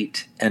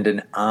treat and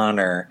an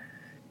honor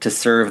to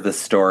serve the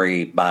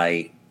story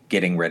by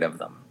getting rid of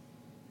them.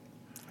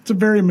 It's a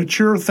very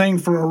mature thing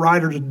for a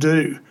writer to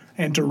do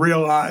and to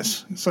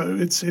realize. So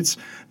it's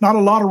not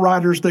a lot of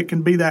writers that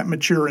can be that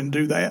mature and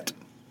do that.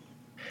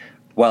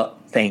 Well,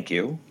 thank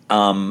you.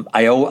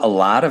 I owe a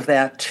lot of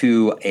that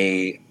to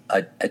a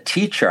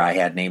teacher I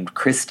had named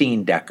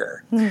Christine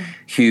Decker,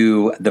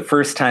 who the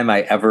first time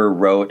I ever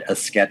wrote a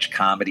sketch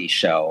comedy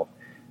show,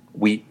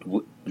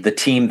 the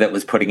team that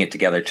was putting it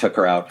together took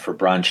her out for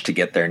brunch to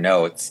get their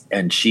notes,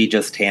 and she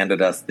just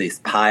handed us this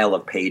pile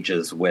of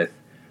pages with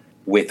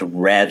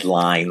red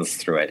lines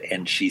through it.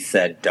 And she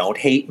said, "Don't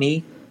hate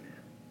me.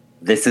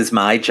 This is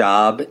my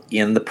job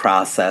in the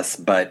process,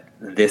 but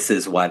this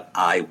is what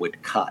I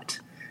would cut."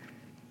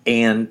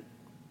 And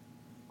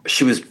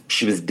she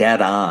was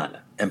dead on.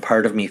 And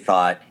part of me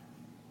thought,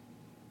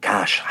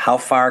 gosh, how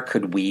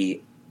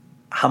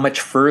much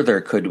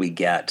further could we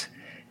get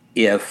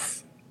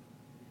if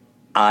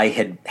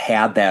I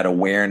had that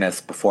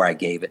awareness before I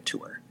gave it to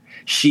her?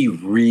 She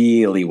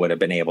really would have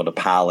been able to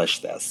polish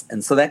this.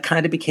 And so that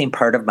kind of became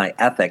part of my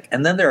ethic.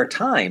 And then there are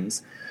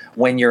times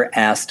when you're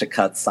asked to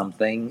cut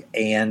something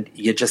and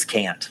you just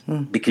can't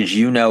because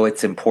you know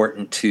it's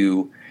important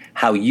to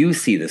how you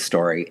see the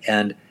story.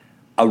 And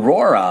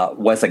Aurora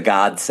was a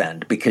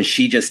godsend because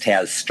she just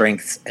has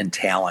strengths and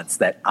talents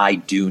that I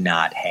do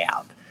not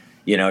have.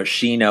 You know,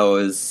 she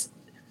knows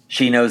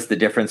the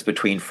difference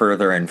between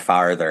further and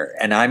farther,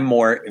 and I'm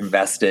more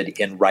invested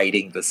in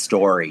writing the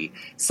story.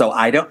 So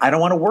I don't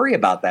want to worry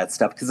about that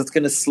stuff because it's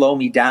going to slow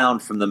me down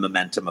from the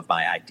momentum of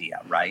my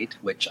idea, right?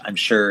 Which I'm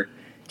sure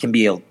can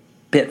be a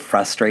bit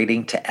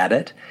frustrating to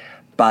edit.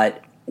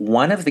 But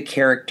one of the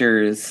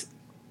characters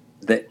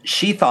that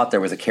she thought there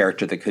was a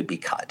character that could be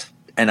cut.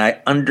 And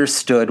I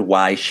understood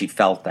why she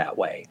felt that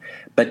way.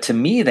 But to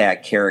me,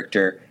 that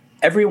character,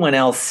 everyone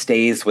else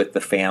stays with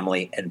the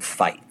family and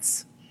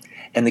fights.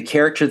 And the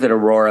character that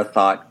Aurora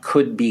thought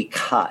could be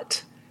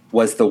cut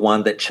was the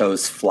one that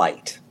chose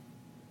flight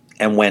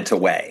and went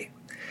away.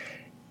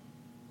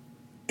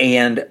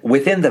 And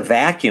within the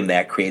vacuum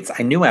that creates,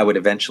 I knew I would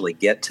eventually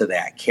get to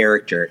that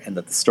character and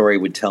that the story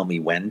would tell me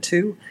when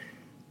to.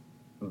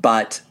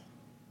 But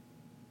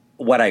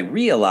what I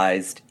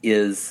realized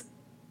is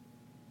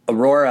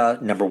Aurora,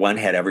 number one,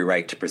 had every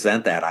right to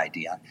present that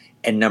idea.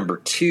 And number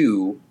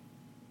two,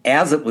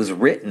 as it was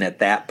written at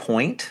that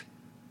point,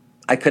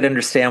 I could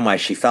understand why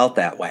she felt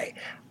that way.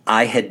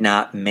 I had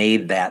not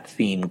made that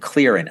theme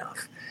clear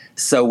enough.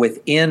 So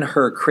within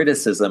her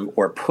criticism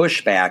or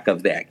pushback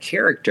of that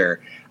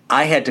character,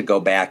 I had to go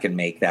back and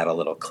make that a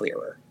little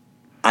clearer.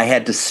 I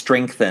had to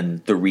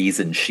strengthen the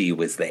reason she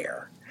was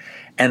there.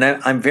 And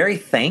I'm very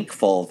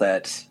thankful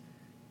that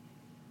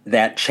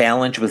that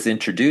challenge was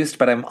introduced,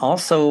 but I'm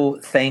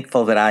also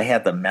thankful that I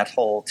had the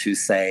mettle to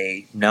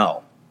say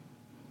no,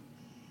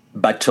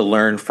 but to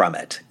learn from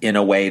it in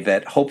a way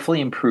that hopefully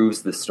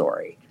improves the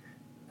story.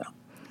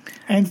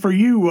 And for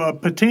you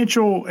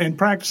potential and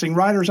practicing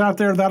writers out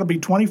there, that'll be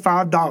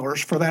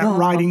 $25 for that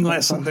writing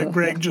lesson that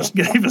Greg just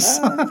gave us.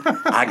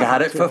 I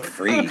got it for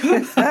free.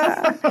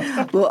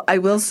 Well, I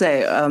will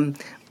say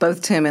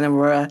both Tim and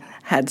Aurora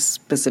had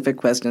specific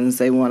questions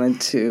they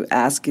wanted to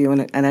ask you,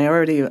 and I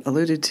already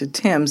alluded to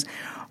Tim's.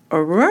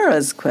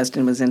 Aurora's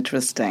question was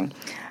interesting.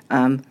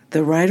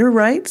 The writer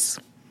writes,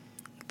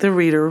 the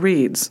reader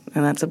reads,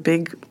 and that's a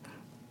big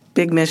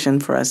mission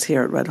for us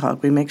here at Red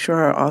Hawk. We make sure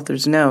our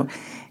authors know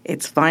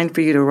it's fine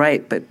for you to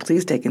write, but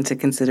please take into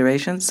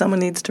consideration someone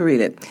needs to read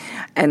it.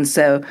 And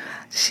so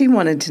she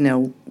wanted to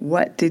know,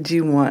 what did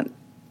you want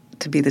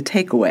to be the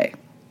takeaway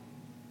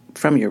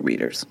from your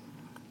readers?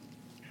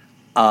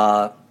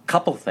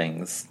 Couple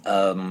things.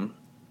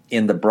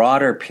 In the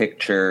broader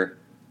picture,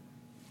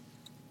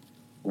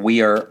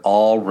 we are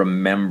all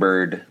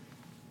remembered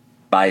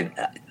by,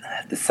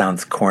 this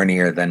sounds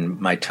cornier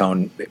than my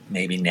tone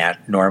maybe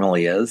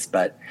normally is,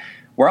 but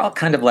we're all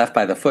kind of left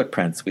by the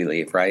footprints we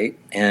leave, right?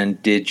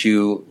 And did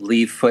you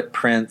leave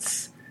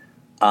footprints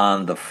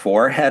on the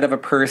forehead of a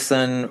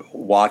person,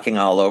 walking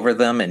all over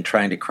them and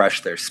trying to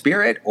crush their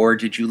spirit, or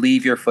did you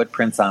leave your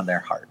footprints on their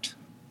heart,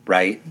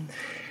 right?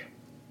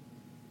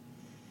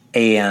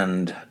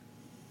 And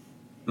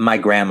my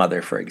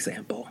grandmother, for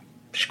example,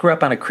 she grew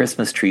up on a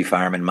Christmas tree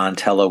farm in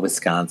Montello,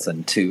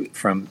 Wisconsin,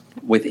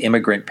 with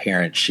immigrant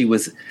parents. She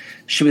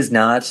was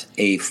not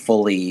a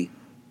fully,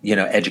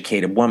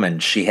 educated woman.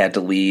 She had to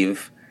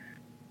leave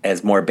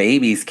as more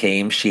babies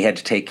came. She had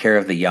to take care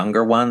of the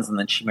younger ones, and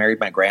then she married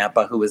my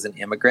grandpa, who was an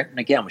immigrant. And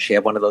again, she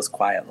had one of those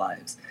quiet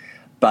lives.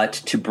 But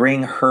to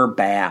bring her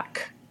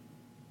back,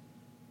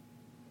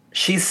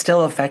 she's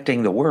still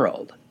affecting the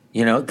world.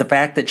 The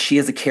fact that she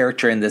is a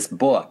character in this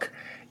book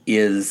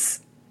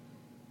is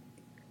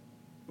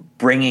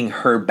bringing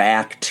her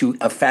back to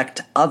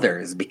affect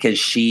others because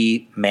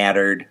she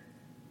mattered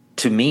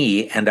to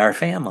me and our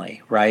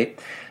family, right?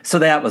 So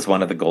that was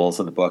one of the goals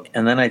of the book.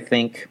 And then I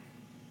think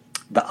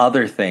the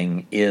other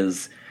thing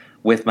is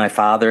with my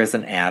father as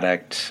an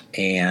addict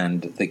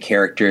and the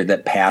character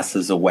that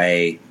passes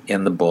away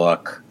in the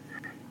book,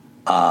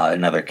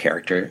 another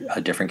character,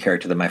 a different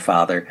character than my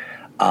father,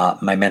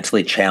 my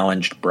mentally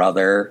challenged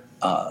brother,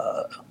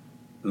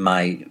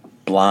 my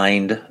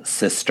blind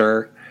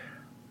sister,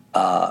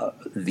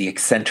 the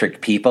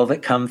eccentric people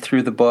that come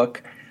through the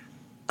book.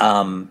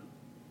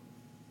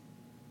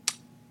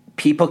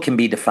 People can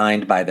be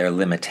defined by their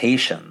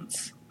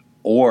limitations,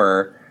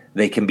 or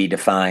they can be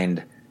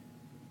defined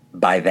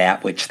by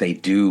that which they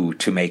do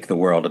to make the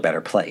world a better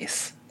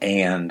place.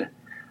 And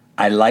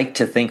I like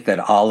to think that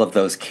all of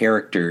those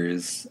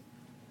characters,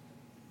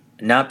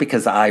 not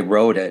because I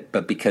wrote it,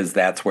 but because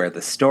that's where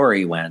the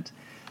story went,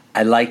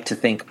 I like to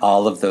think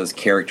all of those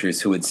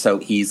characters who would so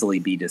easily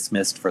be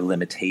dismissed for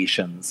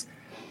limitations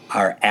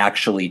are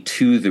actually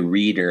to the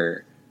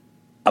reader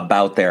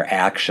about their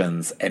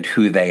actions and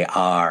who they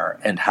are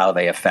and how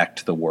they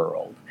affect the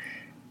world.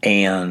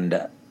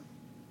 And,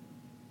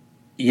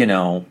 you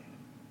know,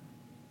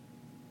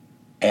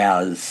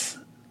 as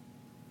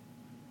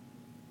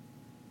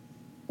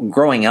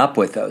growing up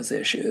with those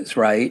issues,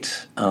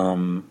 right?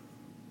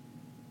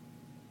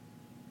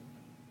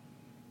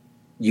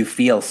 You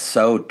feel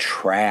so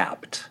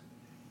trapped.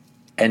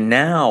 And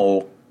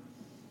now,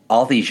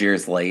 all these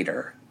years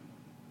later,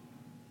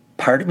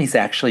 part of me is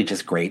actually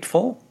just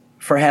grateful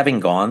for having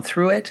gone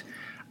through it.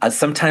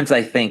 Sometimes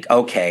I think,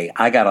 okay,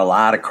 I got a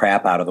lot of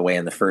crap out of the way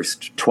in the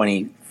first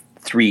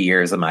 23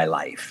 years of my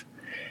life.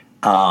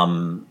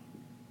 And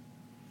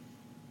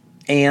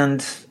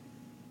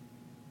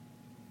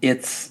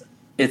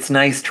it's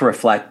nice to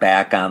reflect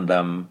back on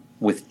them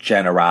with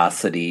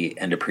generosity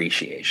and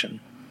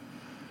appreciation.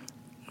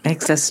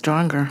 Makes us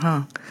stronger,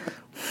 huh?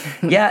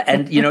 Yeah,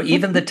 and you know,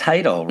 even the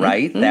title,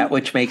 right? That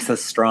which makes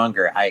us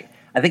stronger. I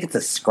think it's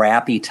a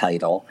scrappy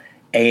title,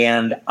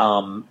 and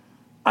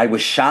I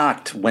was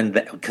shocked when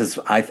because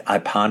I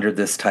pondered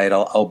this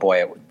title. Oh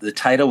boy, the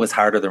title was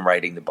harder than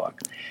writing the book,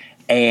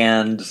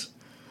 and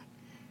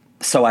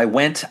so I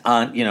went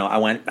on. You know,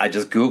 I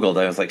just Googled.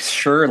 I was like,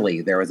 surely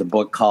there was a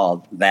book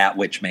called That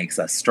Which Makes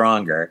Us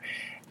Stronger.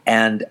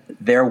 And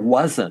there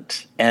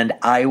wasn't. And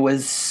I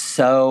was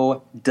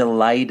so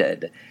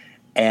delighted.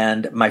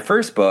 And my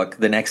first book,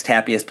 The Next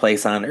Happiest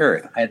Place on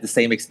Earth, I had the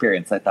same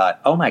experience. I thought,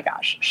 oh my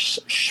gosh,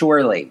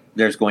 surely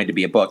there's going to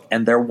be a book.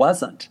 And there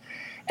wasn't.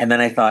 And then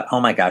I thought,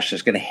 oh my gosh,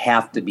 there's going to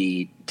have to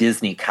be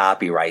Disney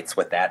copyrights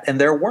with that. And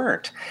there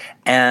weren't.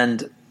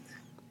 And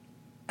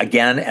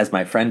again, as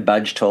my friend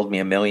Budge told me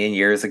a million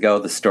years ago,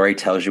 the story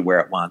tells you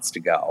where it wants to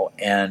go.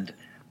 And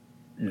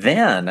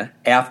then,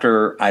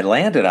 after I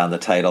landed on the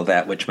title,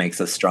 That Which Makes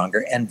Us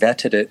Stronger, and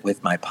vetted it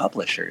with my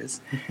publishers,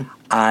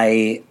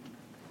 I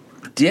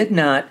did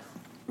not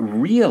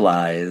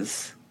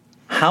realize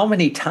how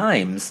many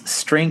times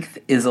strength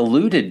is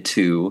alluded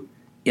to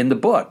in the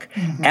book.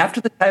 Mm-hmm.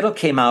 After the title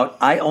came out,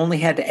 I only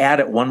had to add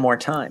it one more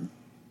time.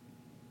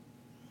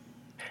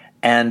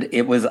 And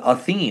it was a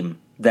theme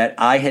that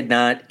I had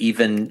not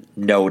even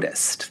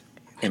noticed,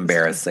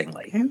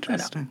 embarrassingly.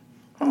 Interesting.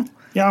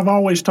 Yeah, I've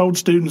always told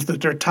students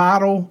that their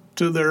title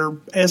to their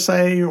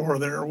essay or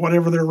their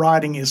whatever they're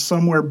writing is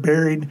somewhere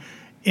buried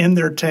in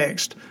their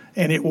text,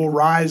 and it will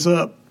rise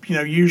up, you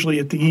know, usually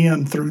at the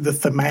end through the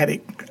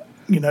thematic,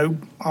 you know,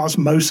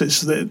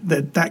 osmosis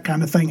that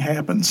kind of thing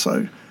happens.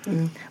 So,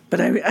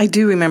 but I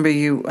do remember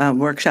you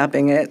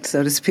workshopping it,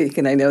 so to speak,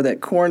 and I know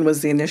that corn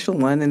was the initial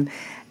one,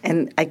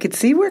 and I could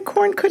see where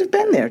corn could have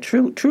been there,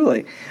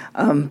 truly.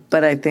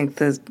 But I think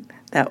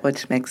That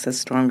Which Makes Us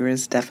Stronger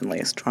is definitely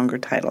a stronger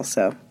title,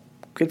 so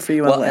good for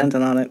you on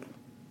landing on it.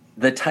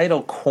 The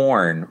title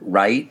Corn,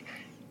 right?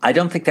 I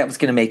don't think that was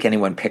going to make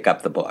anyone pick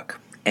up the book.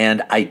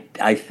 And I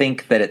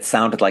think that it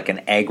sounded like an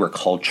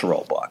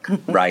agricultural book,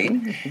 right?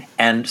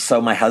 And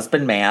so my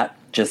husband, Matt,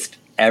 just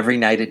every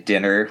night at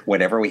dinner,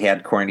 whatever we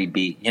had corn, he'd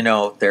be, you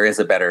know, there is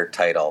a better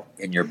title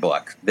in your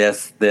book.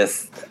 This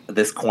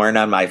corn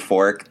on my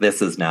fork,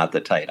 this is not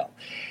the title.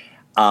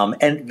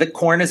 And the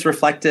corn is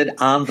reflected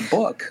on the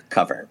book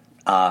cover.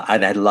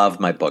 And I love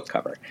my book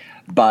cover.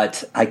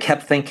 But I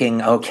kept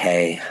thinking,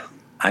 okay,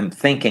 I'm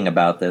thinking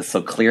about this,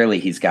 so clearly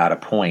he's got a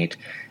point.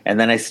 And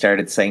then I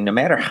started saying, no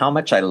matter how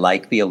much I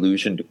like the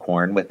allusion to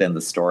corn within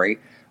the story,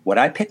 would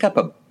I pick up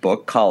a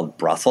book called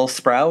Brussels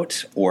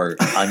sprout or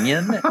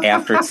onion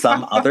after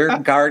some other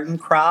garden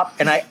crop?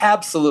 And I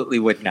absolutely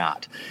would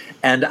not.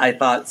 And I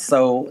thought,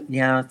 so,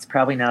 yeah, it's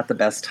probably not the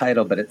best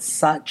title, but it's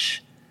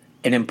such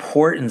an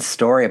important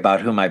story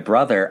about who my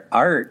brother,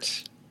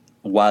 Art,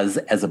 was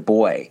as a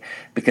boy,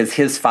 because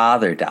his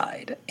father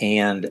died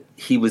and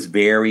he was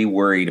very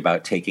worried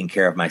about taking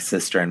care of my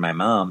sister and my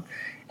mom.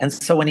 And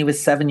so when he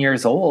was 7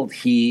 years old,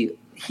 he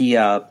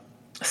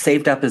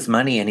saved up his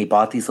money and he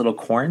bought these little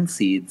corn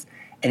seeds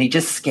and he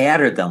just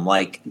scattered them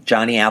like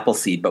Johnny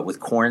Appleseed, but with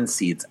corn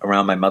seeds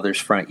around my mother's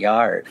front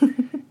yard.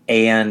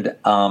 And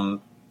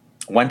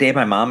one day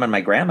my mom and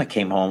my grandma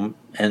came home,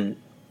 and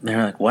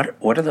they're like,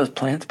 what are those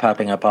plants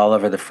popping up all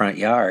over the front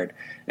yard?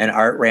 And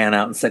Art ran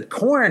out and said,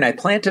 corn, I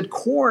planted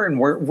corn.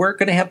 We're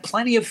going to have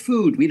plenty of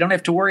food. We don't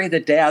have to worry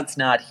that Dad's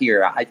not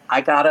here.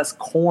 I got us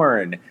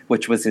corn,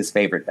 which was his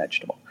favorite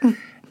vegetable.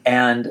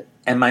 And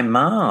my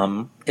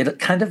mom, it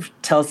kind of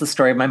tells the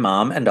story of my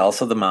mom and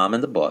also the mom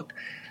in the book,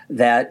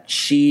 that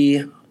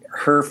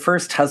her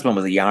first husband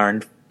was a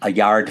yard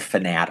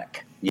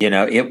fanatic.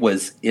 It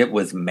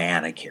was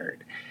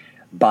manicured.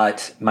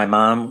 But my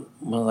mom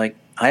was like,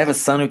 I have a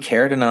son who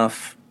cared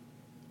enough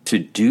to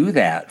do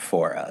that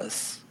for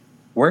us.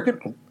 We're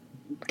going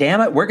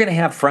to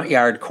have front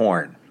yard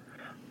corn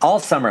all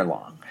summer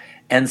long.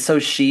 And so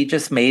she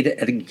just made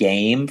it a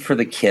game for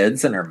the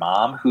kids, and her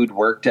mom, who'd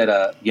worked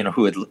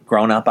who had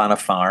grown up on a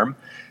farm.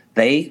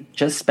 They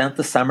just spent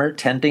the summer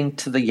tending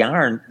to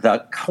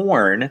the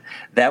corn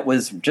that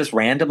was just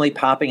randomly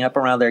popping up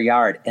around their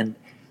yard. And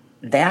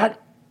that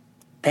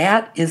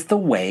is the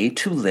way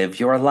to live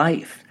your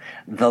life.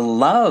 The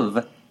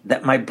love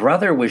that my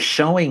brother was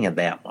showing in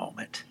that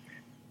moment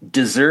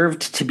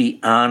deserved to be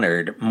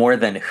honored more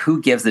than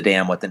who gives a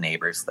damn what the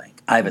neighbors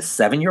think. I have a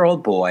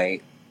 7-year-old boy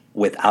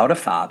without a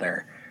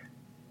father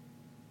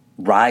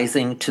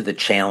rising to the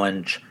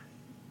challenge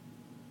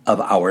of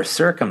our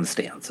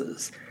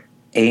circumstances.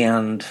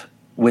 And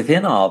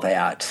within all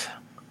that,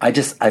 I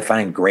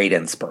find great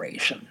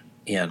inspiration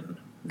in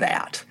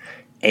that.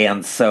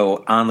 And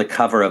so on the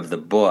cover of the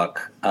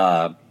book,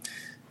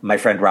 my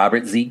friend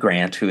Robert Z.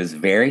 Grant, who is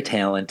very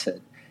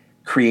talented,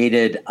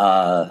 created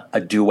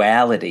a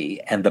duality,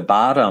 and the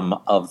bottom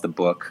of the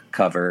book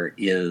cover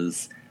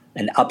is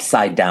an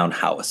upside-down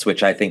house,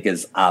 which I think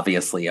is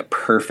obviously a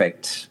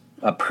perfect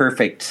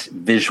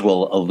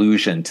visual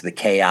allusion to the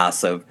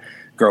chaos of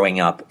growing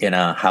up in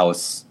a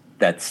house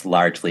that's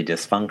largely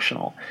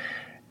dysfunctional.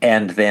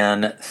 And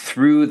then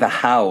through the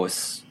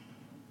house,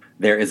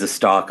 there is a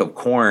stalk of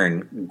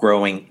corn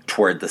growing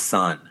toward the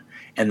sun.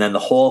 And then the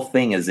whole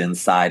thing is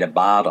inside a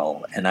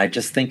bottle. And I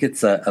just think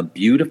it's a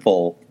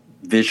beautiful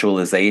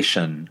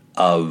visualization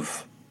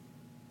of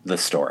the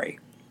story.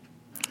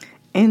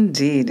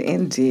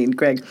 Indeed,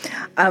 Greg.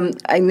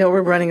 I know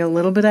we're running a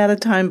little bit out of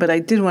time, but I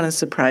did want to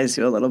surprise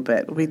you a little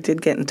bit. We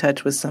did get in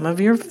touch with some of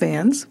your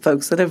fans,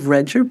 folks that have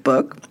read your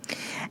book,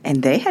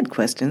 and they had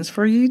questions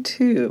for you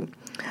too.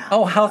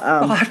 Oh, how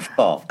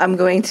thoughtful. I'm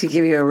going to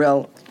give you a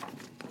real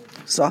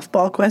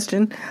softball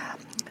question.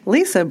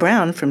 Lisa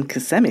Brown from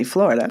Kissimmee,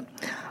 Florida,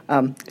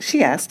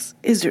 she asks,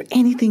 is there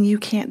anything you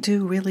can't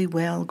do really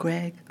well,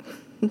 Greg?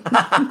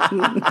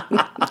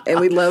 And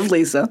we love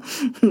Lisa.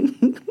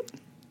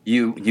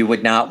 You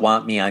would not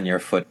want me on your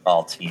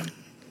football team.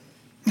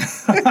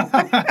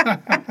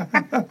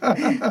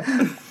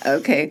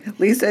 Okay,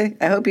 Lisa,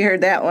 I hope you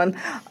heard that one.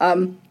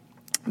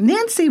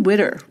 Nancy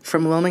Witter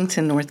from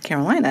Wilmington, North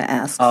Carolina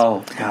asks.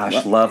 Oh,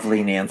 gosh,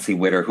 lovely Nancy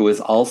Witter, who is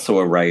also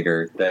a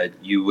writer that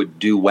you would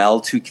do well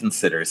to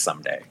consider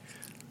someday.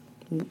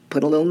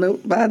 Put a little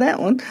note by that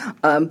one.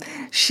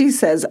 She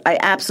says, I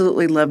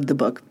absolutely loved the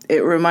book.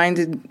 It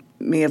reminded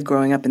me of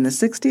growing up in the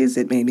 60s.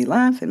 It made me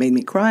laugh. It made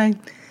me cry.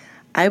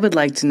 I would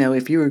like to know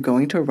if you were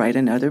going to write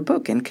another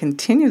book and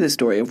continue the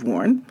story of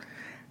Warren.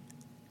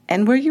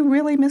 And were you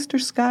really Mr.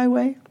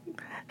 Skyway?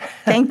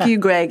 Thank you,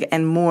 Greg,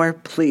 and more,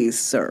 please,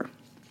 sir.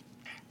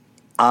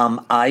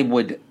 My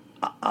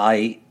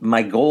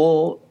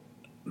goal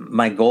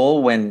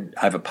when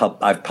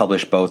I've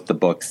published both the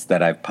books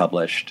that I've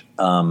published,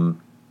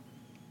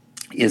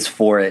 is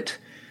for it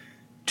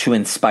to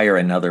inspire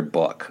another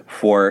book,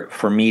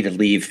 for me to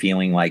leave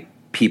feeling like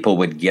people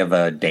would give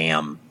a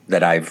damn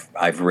that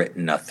I've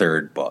written a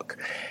third book.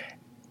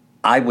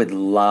 I would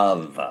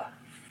love.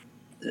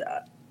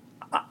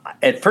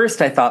 At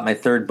first, I thought my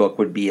third book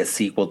would be a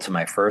sequel to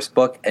my first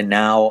book, and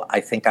now I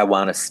think I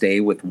want to stay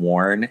with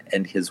Warren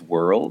and his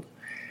world.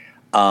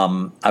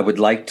 I would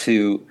like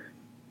to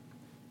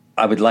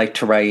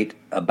write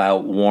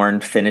about Warren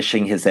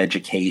finishing his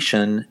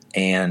education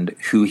and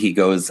who he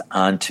goes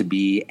on to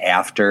be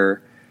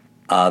after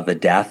the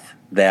death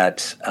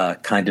that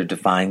kind of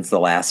defines the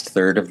last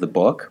third of the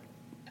book.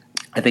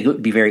 I think it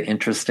would be very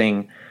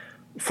interesting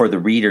for the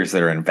readers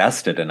that are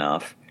invested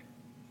enough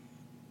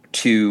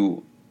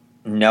to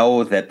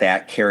know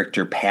that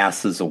character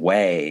passes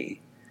away,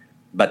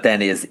 but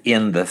then is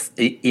in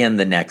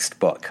the next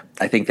book.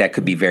 I think that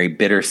could be very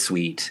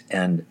bittersweet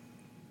and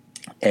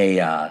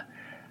a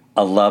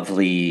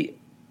lovely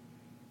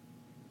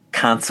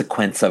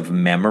consequence of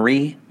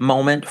memory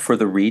moment for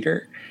the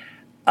reader.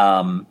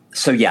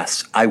 So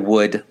yes, I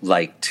would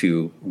like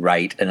to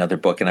write another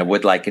book, and I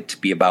would like it to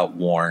be about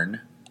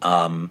Warren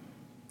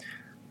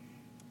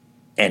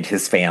and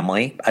his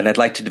family, and I'd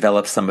like to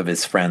develop some of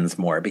his friends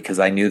more, because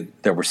I knew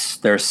there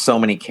are so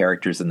many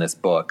characters in this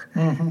book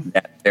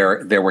that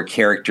there were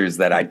characters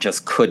that I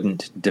just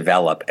couldn't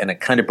develop, and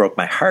it kind of broke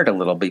my heart a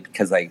little bit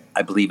because I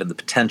believe in the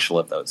potential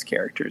of those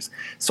characters.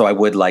 So I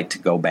would like to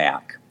go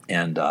back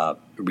and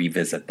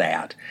revisit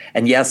that.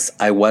 And yes,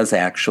 I was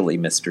actually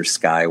Mr.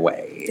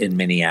 Skyway in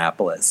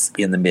Minneapolis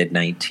in the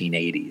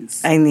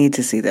mid-1980s. I need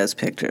to see those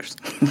pictures.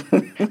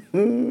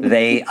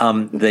 They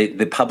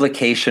the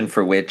publication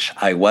for which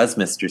I was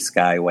Mr.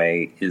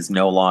 Skyway is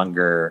no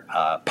longer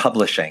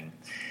publishing.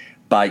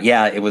 But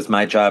yeah, it was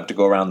my job to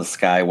go around the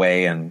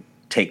Skyway and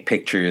take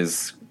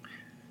pictures.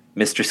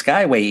 Mr.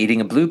 Skyway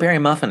eating a blueberry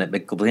muffin at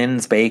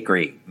McGlynn's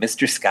Bakery.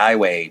 Mr.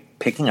 Skyway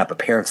picking up a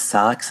pair of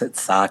socks at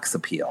Socks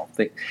Appeal.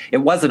 It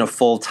wasn't a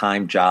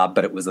full-time job,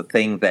 but it was a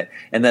thing that,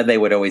 and then they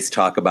would always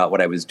talk about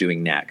what I was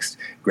doing next.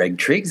 Greg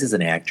Triggs is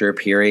an actor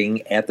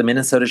appearing at the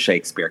Minnesota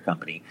Shakespeare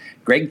Company.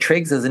 Greg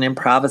Triggs is an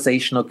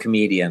improvisational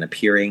comedian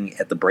appearing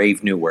at the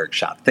Brave New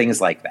Workshop.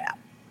 Things like that.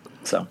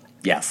 So,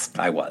 yes,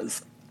 I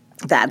was.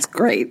 That's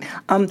great.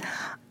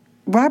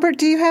 Robert,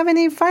 do you have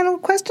any final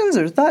questions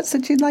or thoughts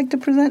that you'd like to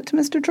present to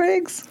Mr.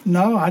 Triggs?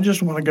 No, I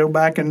just want to go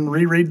back and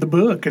reread the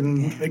book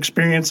and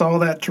experience all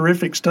that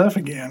terrific stuff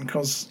again.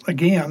 Because,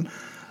 again,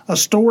 a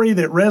story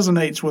that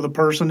resonates with a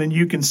person and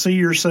you can see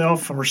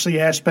yourself or see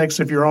aspects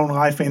of your own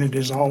life in it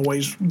is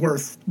always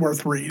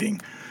worth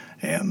reading.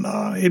 And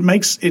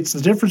it's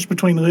the difference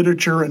between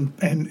literature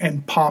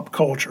and pop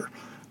culture.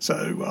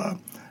 So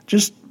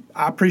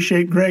I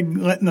appreciate Greg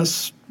letting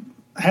us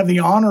have the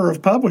honor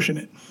of publishing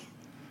it.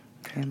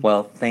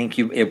 Well, thank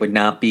you. It would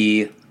not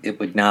be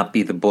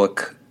the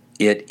book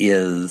it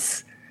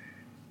is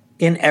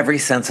in every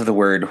sense of the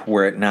word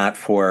were it not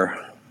for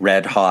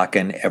Red Hawk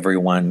and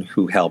everyone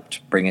who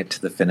helped bring it to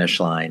the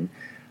finish line.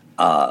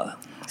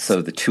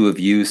 So the two of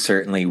you,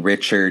 certainly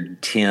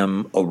Richard,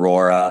 Tim,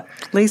 Aurora.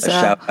 Lisa. A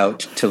shout out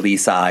to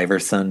Lisa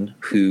Iverson,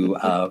 who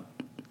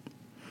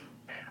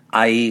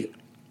I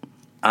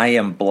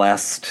am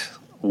blessed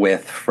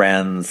with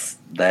friends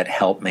that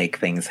help make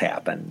things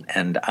happen,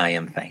 and I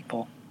am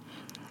thankful.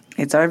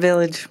 It's our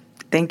village.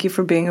 Thank you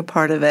for being a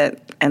part of it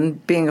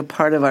and being a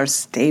part of our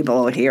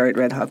stable here at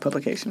Red Hawk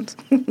Publications.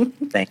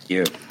 Thank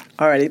you.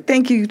 All righty.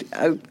 Thank you.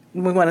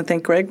 We want to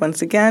thank Greg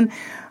once again,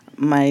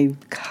 my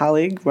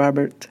colleague,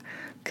 Robert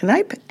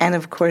Knipe, and,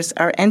 of course,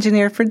 our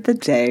engineer for the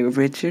day,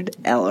 Richard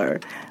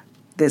Eller.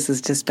 This has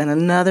just been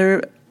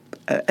another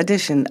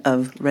edition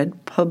of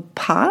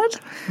RedPubPod.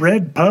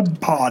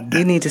 RedPubPod.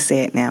 You need to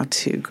say it now,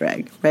 too,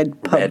 Greg.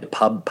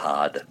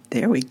 RedPubPod.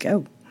 There we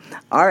go.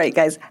 All right,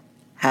 guys.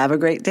 Have a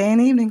great day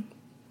and evening.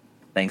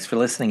 Thanks for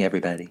listening,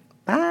 everybody.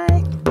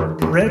 Bye.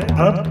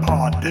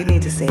 RedPubPod. You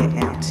need to say it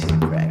now, too,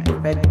 Greg.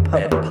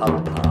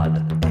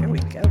 RedPubPod. There we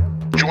go.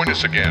 Join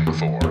us again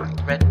for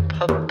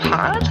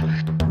RedPubPod?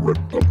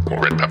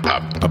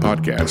 RedPubPod, a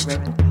podcast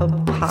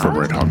RedPubPod? from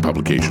Red Hawk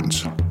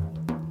Publications.